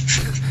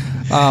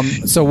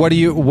 So what are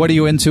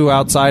you into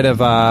outside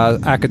of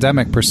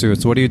academic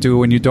pursuits? What do you do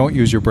when you don't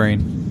use your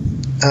brain?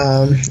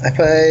 I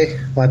play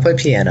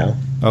piano.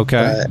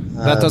 Okay,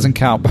 but, that doesn't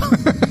count.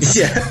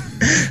 Yeah,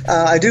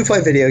 I do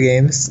play video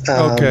games.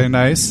 Okay,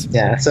 nice.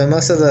 Yeah, so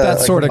most of the that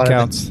sort of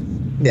counts.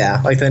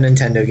 Yeah, like the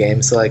Nintendo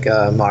games, so like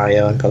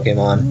Mario and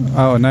Pokemon.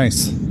 Oh,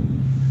 nice.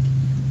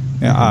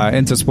 Yeah,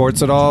 into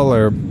sports at all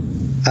or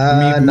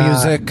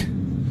music?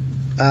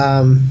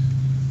 I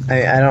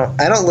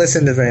don't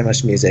listen to very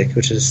much music,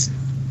 which is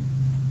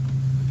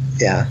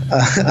no,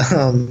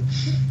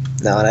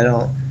 and I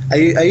don't.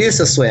 I used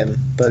to swim,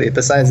 but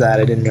besides that,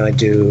 I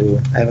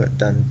haven't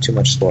done too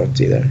much sports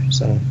either.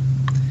 So.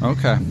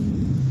 Okay.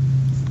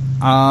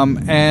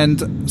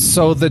 And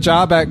so the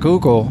job at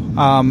Google,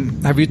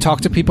 have you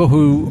talked to people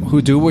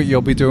who do what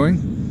you'll be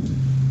doing?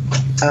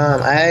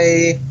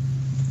 I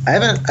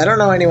don't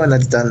know anyone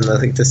that's done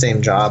the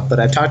same job, but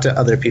I've talked to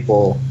other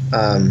people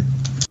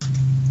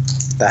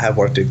that have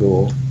worked at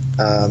Google,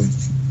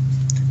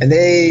 and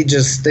they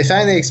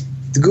find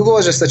Google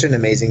is just such an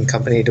amazing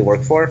company to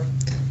work for.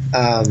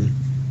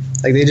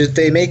 Like they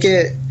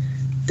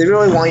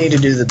really want you to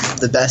do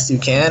the best you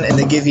can, and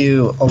they give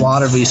you a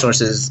lot of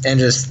resources and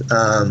just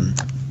a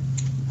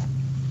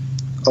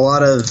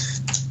lot of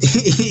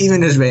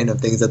even just random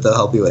things that they'll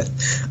help you with.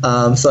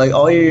 So like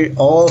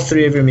all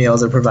 3 of your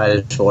meals are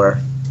provided for.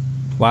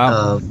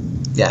 Wow.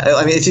 Yeah,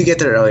 I mean if you get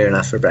there early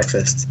enough for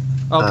breakfast.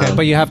 Okay,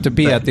 but you have to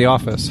be at the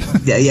office.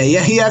 Yeah.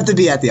 You have to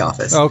be at the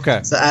office.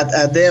 Okay. So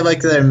they have like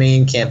their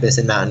main campus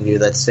in Mountain View.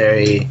 That's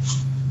very,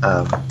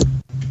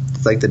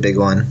 it's like the big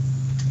one.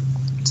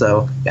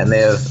 So yeah, and they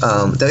have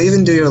they'll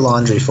even do your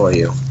laundry for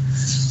you.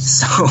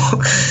 So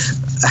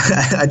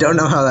I don't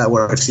know how that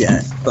works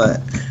yet,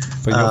 but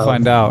you'll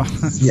find out.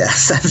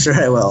 Yes, I'm sure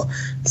I will.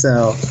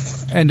 So.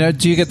 And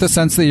do you get the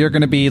sense that you're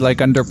going to be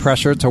like under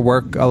pressure to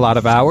work a lot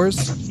of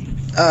hours?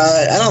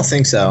 I don't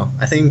think so.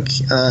 I think.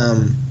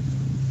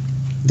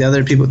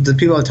 The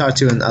people I've talked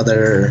to in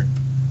other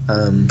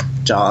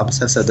jobs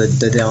have said that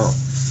they don't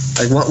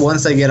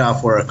once they get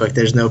off work, like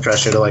there's no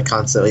pressure to like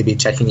constantly be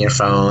checking your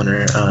phone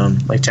or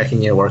like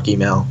checking your work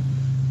email.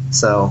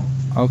 So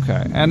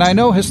okay, and I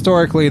know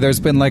historically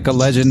there's been like a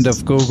legend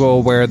of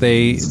Google where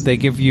they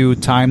give you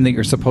time that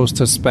you're supposed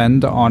to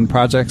spend on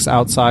projects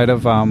outside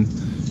of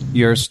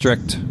your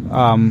strict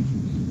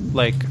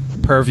like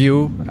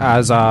purview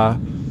as a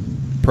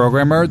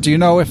programmer. Do you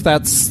know if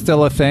that's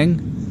still a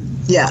thing?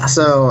 Yeah,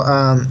 so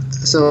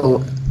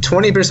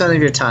 20%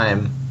 of your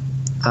time,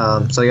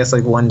 so I guess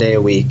like 1 day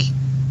a week,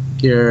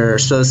 you're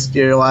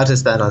allowed to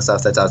spend on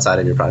stuff that's outside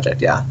of your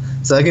project. Yeah,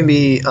 so it can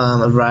be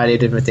a variety of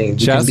different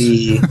things. Chess? It can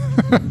be,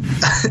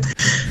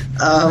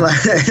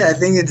 I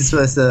think it's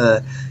supposed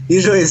to.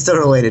 Usually, it's still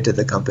related to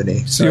the company.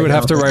 So you would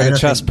have to write a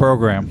chess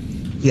program.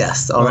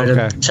 Yes, I'll write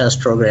a chess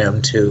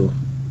program to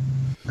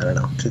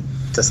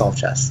solve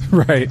chess.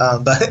 Right.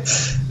 But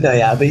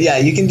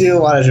you can do a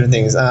lot of different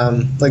things.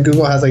 Like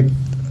Google has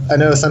I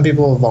know some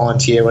people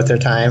volunteer with their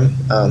time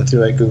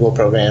through like Google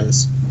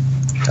programs.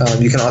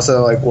 You can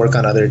also like work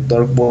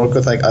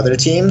with like other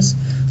teams.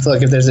 So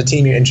like if there's a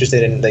team you're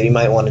interested in that you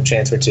might want to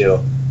transfer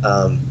to,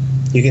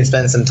 you can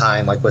spend some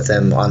time like with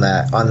them on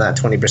that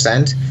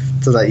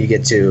 20%, so that you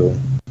get to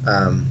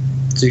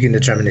so you can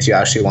determine if you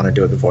actually want to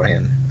do it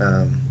beforehand.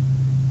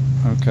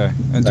 Okay.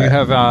 And do you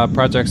have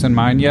projects in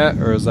mind yet,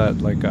 or is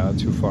that like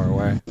too far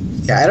away?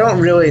 Yeah, I don't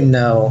really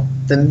know.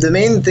 The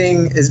main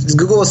thing is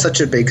Google is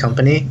such a big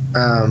company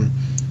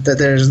that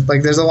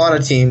there's a lot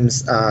of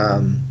teams.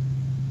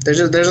 There's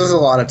just a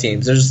lot of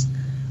teams.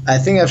 I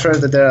think I've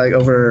heard that there are like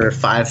over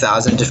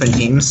 5,000 different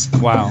teams.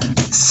 Wow.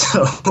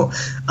 So,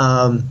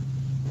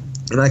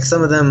 like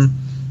some of them,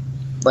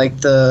 like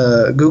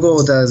the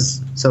Google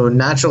does. So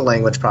natural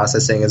language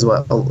processing is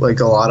what like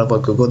a lot of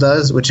what Google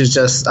does, which is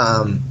just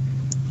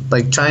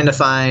like trying to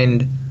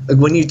find like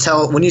when you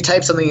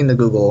type something into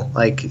Google,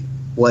 like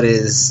what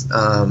is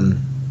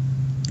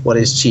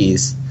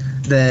cheese,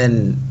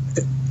 then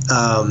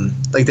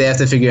like they have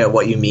to figure out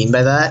what you mean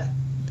by that.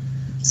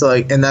 So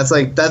like, and that's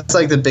like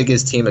the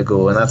biggest team at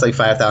Google, and that's like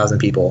 5,000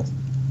 people.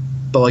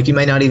 But like you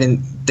might not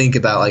even think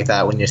about like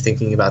that when you're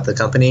thinking about the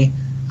company.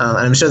 And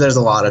I'm sure there's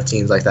a lot of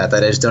teams like that I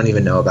just don't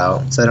even know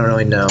about. So I don't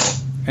really know.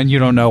 And you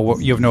don't know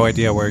you have no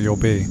idea where you'll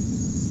be.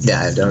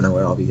 Yeah, I don't know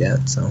where I'll be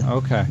yet. So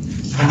okay.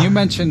 And you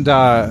mentioned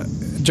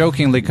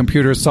jokingly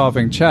computers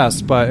solving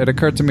chess, but it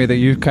occurred to me that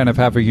you kind of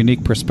have a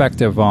unique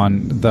perspective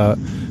on the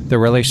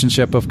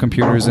relationship of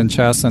computers and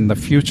chess and the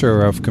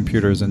future of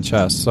computers and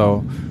chess. So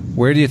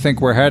where do you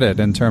think we're headed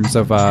in terms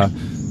of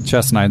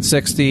Chess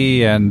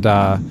 960 and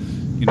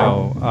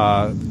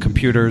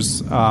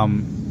computers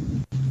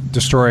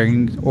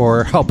destroying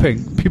or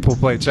helping people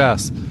play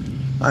chess?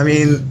 I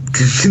mean,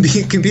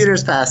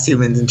 computers passed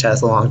humans in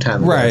chess a long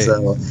time ago. Right.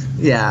 So,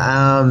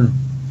 yeah.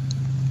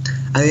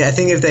 I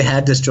think if they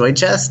had destroyed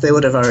chess, they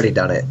would have already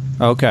done it.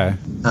 Okay.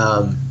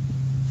 I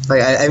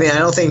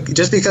don't think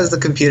just because the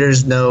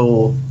computers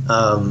know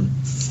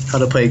how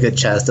to play good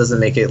chess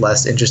doesn't make it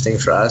less interesting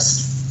for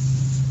us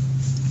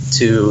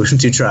to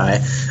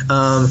try.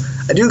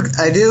 I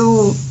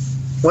do.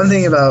 One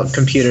thing about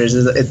computers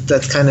is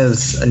that kind of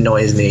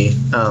annoys me,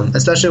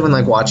 especially when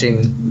like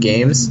watching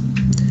games.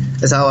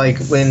 Is how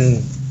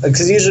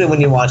because usually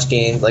when you watch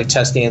games like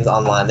chess games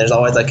online, there's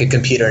always like a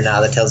computer now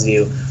that tells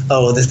you,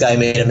 oh, this guy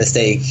made a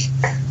mistake.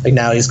 Like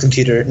now his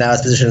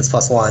position is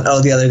 +1.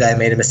 Oh, the other guy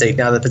made a mistake.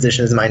 Now the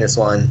position is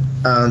 -1.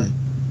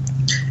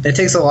 It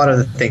takes a lot of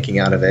the thinking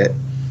out of it,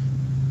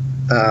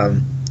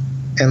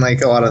 and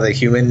like a lot of the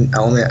human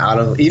element out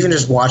of even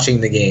just watching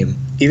the game,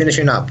 even if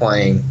you're not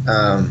playing.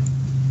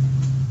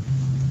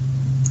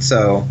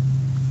 So,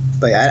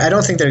 like I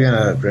don't think they're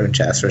gonna ruin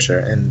chess for sure,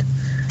 and.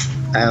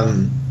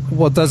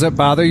 Well, does it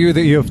bother you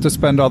that you have to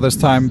spend all this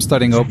time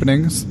studying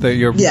openings? That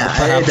you're it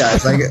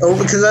does.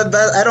 Because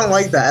I don't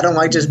like that. I don't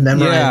like just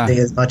memorizing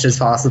as much as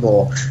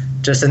possible,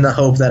 just in the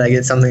hope that I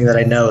get something that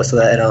I know, so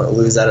that I don't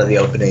lose out of the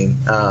opening.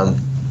 I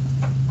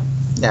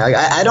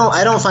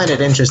don't find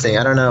it interesting.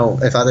 I don't know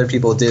if other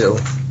people do.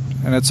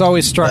 And it's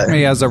always struck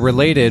me as a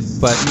related,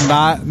 but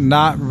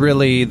not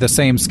really the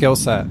same skill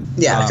set.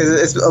 Yeah,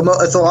 because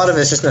it's a lot of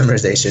it's just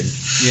memorization.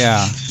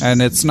 Yeah, and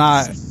it's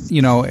not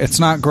it's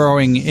not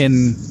growing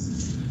in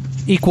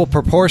equal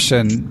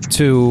proportion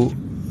to,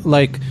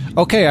 like,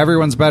 okay,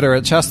 everyone's better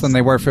at chess than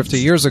they were 50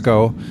 years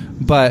ago,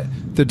 but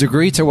the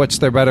degree to which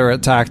they're better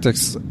at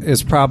tactics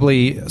is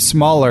probably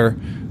smaller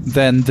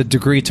than the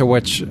degree to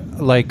which,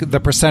 like, the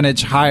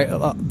percentage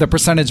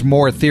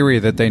more theory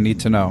that they need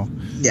to know.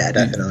 Yeah,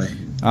 definitely.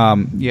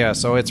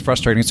 So it's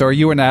frustrating. So are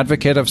you an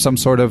advocate of some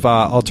sort of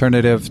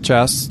alternative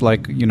chess,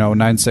 like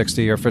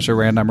 960 or Fischer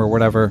Random or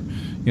whatever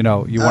you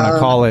want to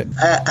call it?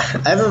 I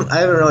haven't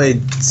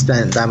really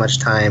spent that much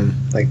time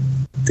like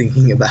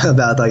thinking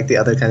about like the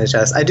other kind of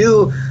chess. I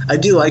do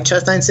like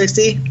chess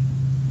 960,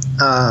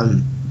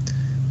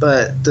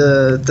 but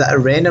the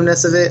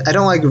randomness of it, I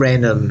don't like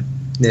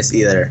randomness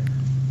either.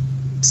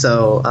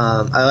 So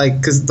I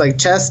like, because like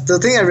chess, the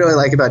thing I really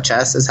like about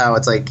chess is how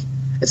it's like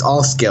it's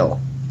all skill.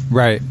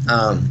 Right.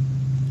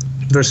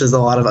 Versus a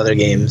lot of other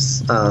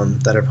games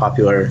that are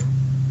popular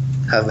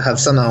have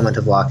some element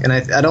of luck, and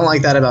I don't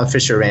like that about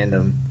Fischer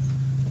Random.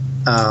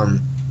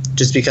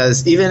 Just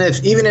because even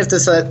if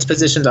the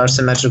positions are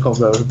symmetrical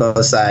for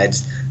both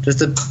sides, just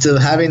to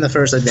having the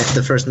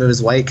first move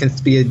as white can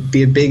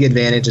be a big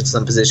advantage in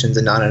some positions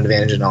and not an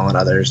advantage in all in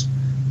others.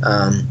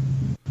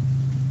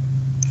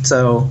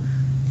 So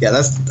yeah,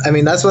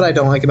 that's what I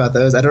don't like about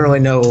those. I don't really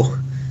know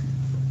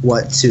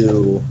what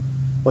to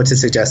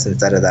suggest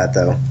instead of that,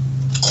 though.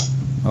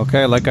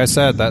 Okay, like I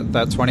said, that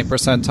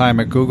 20% time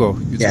at Google.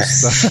 You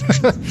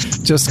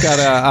just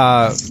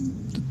gotta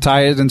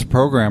tie it into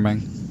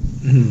programming.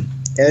 Mm-hmm.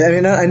 I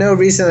mean, I know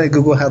recently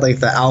Google had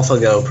like the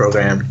AlphaGo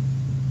program.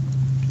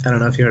 I don't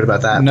know if you heard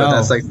about that. No. But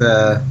that's like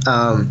the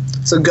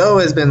so Go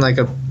has been like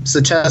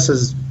chess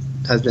has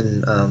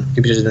been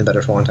computers have been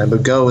better for a long time,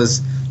 but Go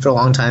was for a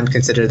long time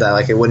considered that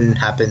like it wouldn't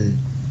happen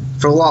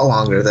for a lot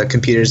longer that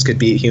computers could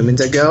beat humans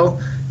at Go,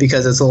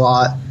 because it's a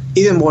lot,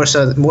 even more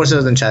so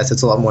than chess,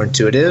 it's a lot more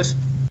intuitive.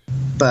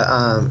 But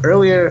I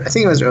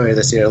think it was earlier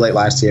this year, late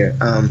last year,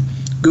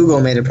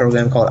 Google made a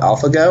program called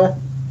AlphaGo,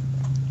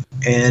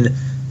 and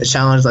it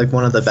challenged like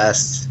one of the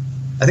best,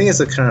 I think it's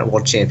the current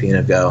world champion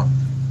of Go,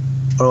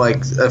 or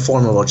like a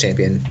former world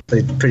champion,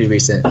 like pretty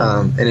recent,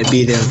 and it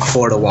beat him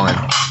 4-1.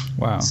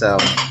 Wow. So,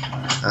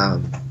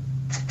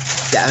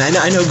 yeah, and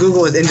I know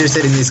Google is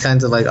interested in these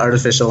kinds of like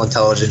artificial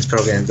intelligence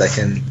programs that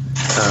can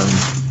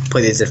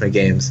play these different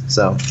games.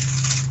 So,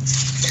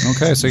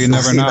 okay, so you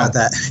never know about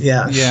that.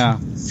 Yeah. Yeah.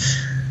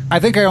 I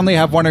think I only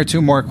have one or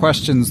two more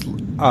questions,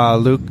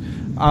 Luke.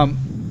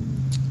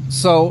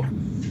 So,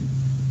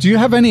 do you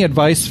have any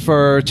advice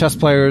for chess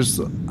players?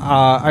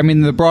 I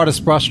mean, the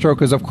broadest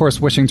brushstroke is, of course,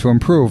 wishing to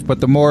improve, but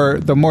the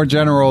more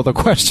general the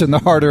question, the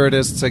harder it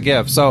is to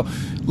give. So,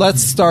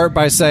 let's start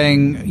by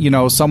saying,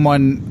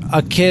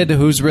 a kid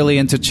who's really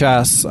into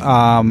chess,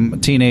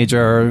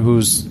 teenager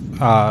who's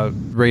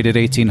rated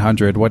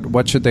 1800.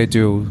 What should they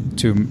do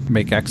to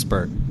make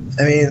expert?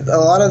 I mean,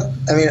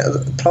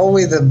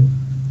 probably the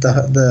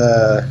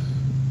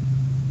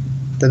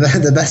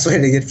best way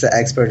to get to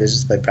expert is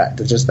just by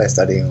practice, just by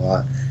studying a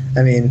lot.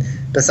 I mean,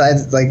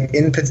 besides like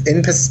in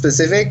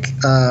specific,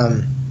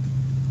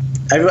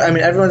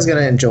 everyone's going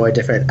to enjoy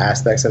different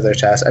aspects of their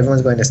chess.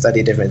 Everyone's going to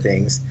study different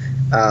things.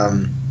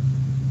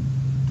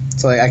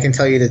 So like, I can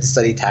tell you to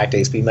study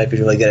tactics, but you might be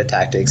really good at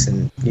tactics,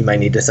 and you might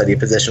need to study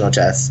positional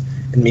chess.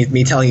 And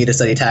me telling you to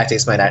study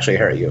tactics might actually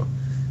hurt you.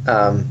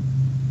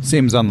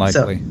 Seems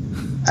unlikely.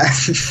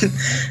 So,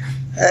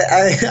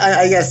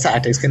 I guess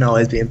tactics can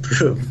always be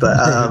improved, but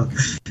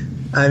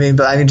I mean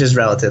just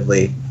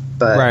relatively.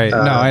 But right. No,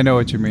 I know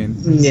what you mean.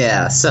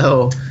 Yeah.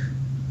 So,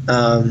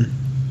 I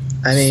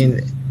mean,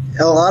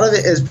 a lot of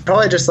it is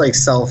probably just like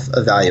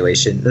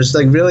self-evaluation. Just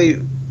like really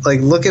like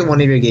look at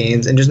one of your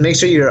games and just make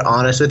sure you're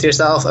honest with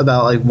yourself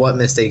about like what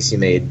mistakes you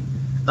made.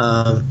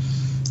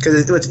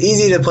 Because it's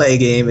easy to play a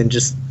game and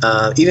just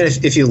even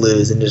if you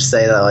lose and just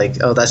say that like,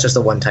 oh, that's just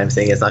a one-time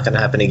thing, it's not going to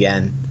happen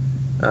again.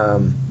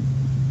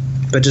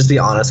 But just be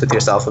honest with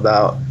yourself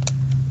about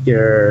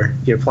your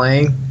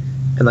playing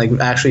and like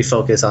actually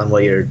focus on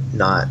what you're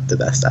not the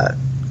best at.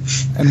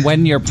 And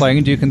when you're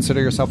playing, do you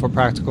consider yourself a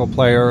practical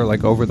player,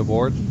 like over the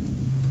board?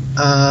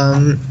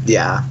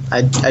 Yeah,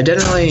 I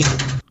generally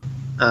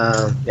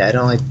I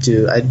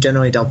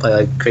generally don't play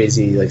like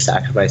crazy like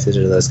sacrifices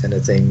or those kind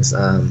of things.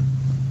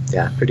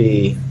 Yeah,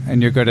 pretty.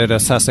 And you're good at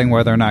assessing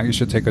whether or not you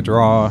should take a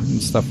draw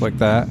and stuff like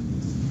that?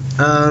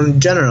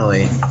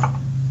 Generally.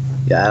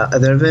 Yeah, I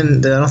don't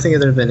think there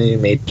have been any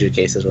major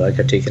cases where like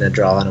I've taken a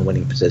draw on a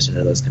winning position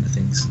or those kind of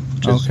things,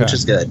 which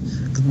is good.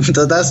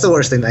 That's the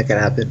worst thing that can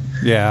happen.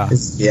 Yeah.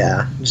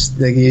 Just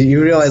like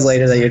you realize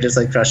later that you're just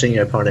like crushing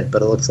your opponent,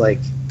 but it looks like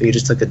you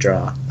just took a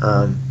draw.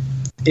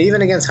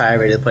 Even against higher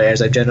rated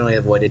players, I've generally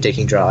avoided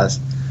taking draws,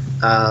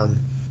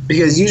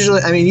 because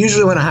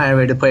usually when a higher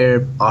rated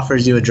player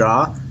offers you a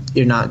draw,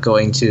 you're not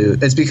going to.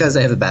 It's because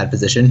they have a bad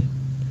position.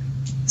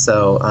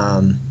 So,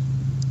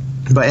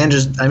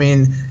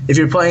 if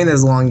you're playing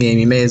this long game,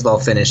 you may as well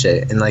finish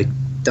it and like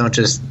don't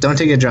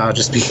take a draw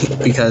just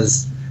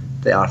because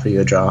they offer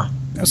you a draw.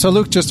 So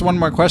Luke, just one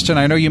more question.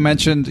 I know you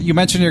mentioned you're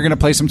going to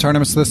play some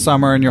tournaments this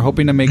summer and you're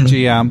hoping to make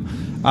GM,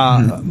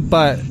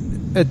 but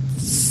it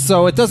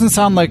doesn't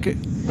sound like.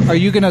 Are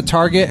you going to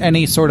target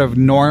any sort of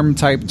norm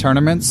type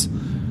tournaments?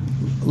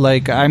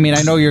 Like, I mean,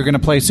 I know you're going to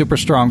play super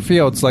strong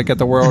fields like at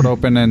the World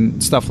Open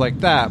and stuff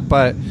like that,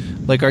 but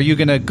like, are you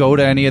going to go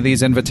to any of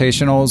these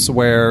invitationals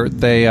where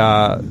they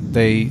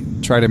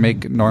try to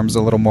make norms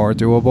a little more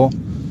doable?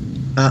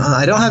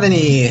 I don't have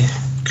any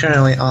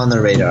currently on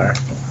the radar.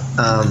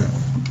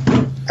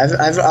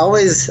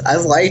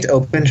 I've liked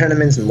open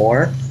tournaments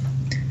more,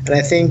 and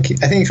I think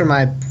for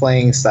my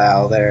playing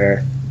style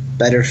they're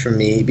better for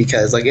me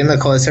because like in the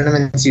closed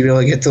tournaments you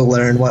really get to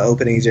learn what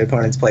openings your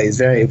opponents plays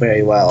very,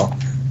 very well.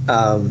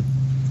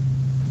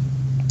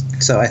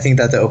 So I think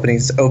that the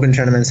open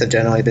tournaments have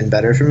generally been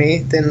better for me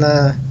than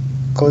the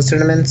closed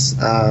tournaments.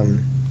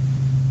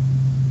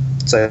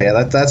 So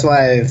yeah, that's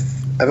why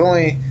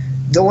the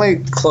only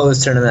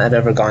closed tournament I've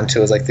ever gone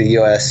to was like the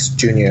U.S.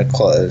 Junior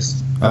Closed.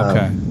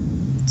 Okay.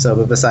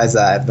 But besides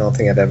that, I don't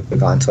think I've ever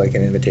gone to like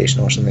an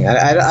invitational or something.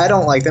 I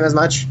don't like them as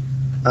much.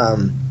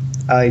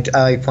 I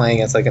like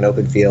playing as like an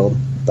open field,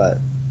 but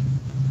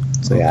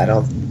so yeah, I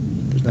don't.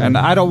 And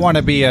I don't want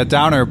to be a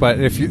downer, but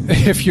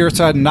if you're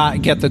to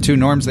not get the two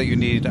norms that you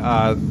need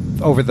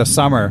over the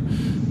summer,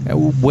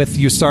 with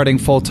you starting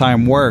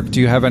full-time work, do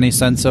you have any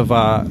sense of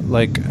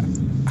like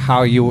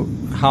how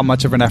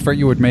much of an effort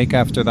you would make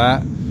after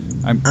that?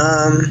 I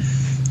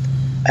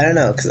don't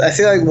know, because I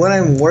feel like when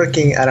I'm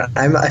working,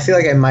 I feel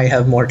like I might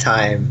have more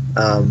time.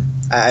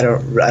 I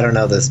don't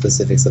know the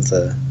specifics of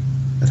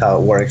how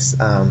it works,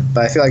 but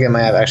I feel like I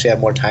might actually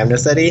have more time to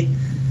study.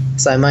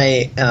 So I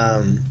might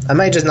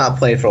just not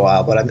play for a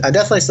while, but I'm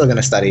definitely still going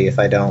to study if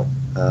I don't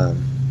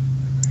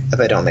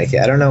make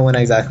it. I don't know when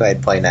exactly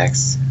I'd play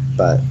next,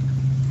 but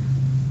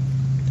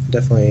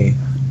definitely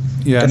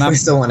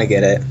still want to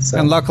get it. So.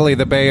 And luckily,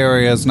 the Bay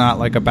Area is not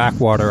like a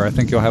backwater. I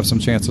think you'll have some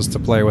chances to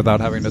play without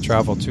having to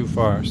travel too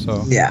far.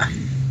 So yeah.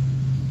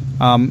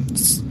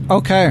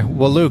 Okay.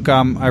 Well, Luke,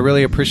 I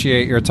really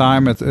appreciate your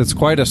time. It's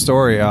quite a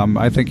story.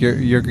 I think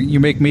you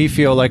make me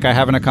feel like I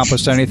haven't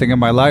accomplished anything in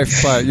my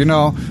life, but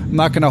I'm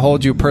not going to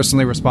hold you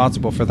personally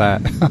responsible for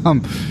that.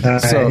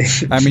 So,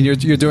 I mean,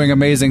 you're doing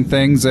amazing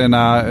things, and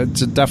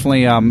it's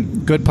definitely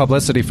good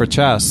publicity for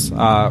chess,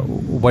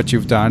 what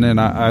you've done, and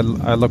I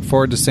look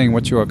forward to seeing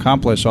what you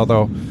accomplish,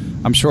 although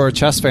I'm sure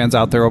chess fans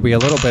out there will be a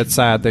little bit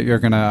sad that you're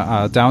going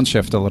to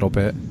downshift a little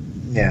bit.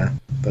 Yeah,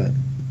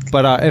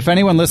 But if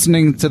anyone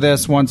listening to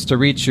this wants to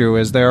reach you,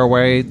 is there a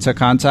way to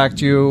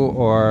contact you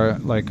or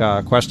like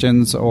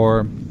questions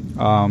or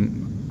anything?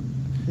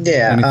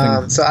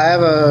 So I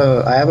have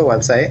a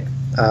website.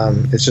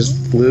 It's just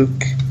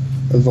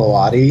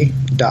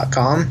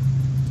lukevellotti.com.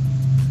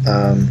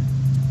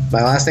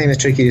 My last name is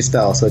tricky to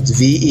spell, so it's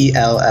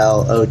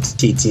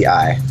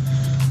VELLOTTI.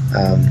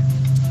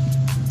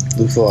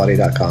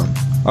 lukevellotti.com.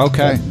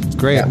 Okay,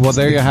 great. Yeah. Well,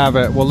 there you have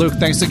it. Well, Luke,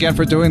 thanks again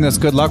for doing this.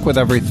 Good luck with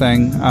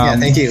everything. Yeah,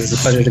 thank you. It was a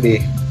pleasure to do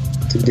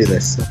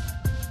this.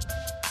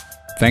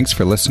 Thanks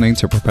for listening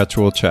to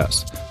Perpetual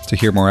Chess. To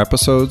hear more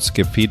episodes,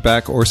 give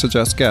feedback, or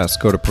suggest guests,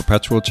 go to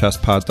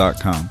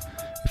perpetualchesspod.com.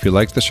 If you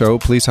like the show,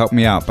 please help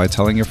me out by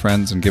telling your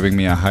friends and giving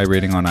me a high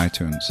rating on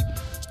iTunes.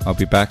 I'll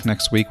be back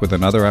next week with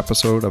another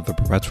episode of the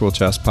Perpetual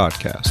Chess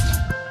Podcast.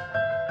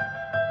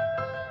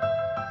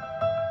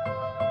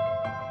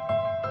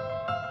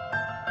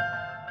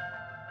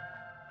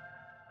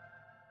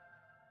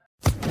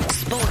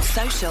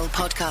 Official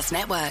Podcast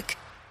Network.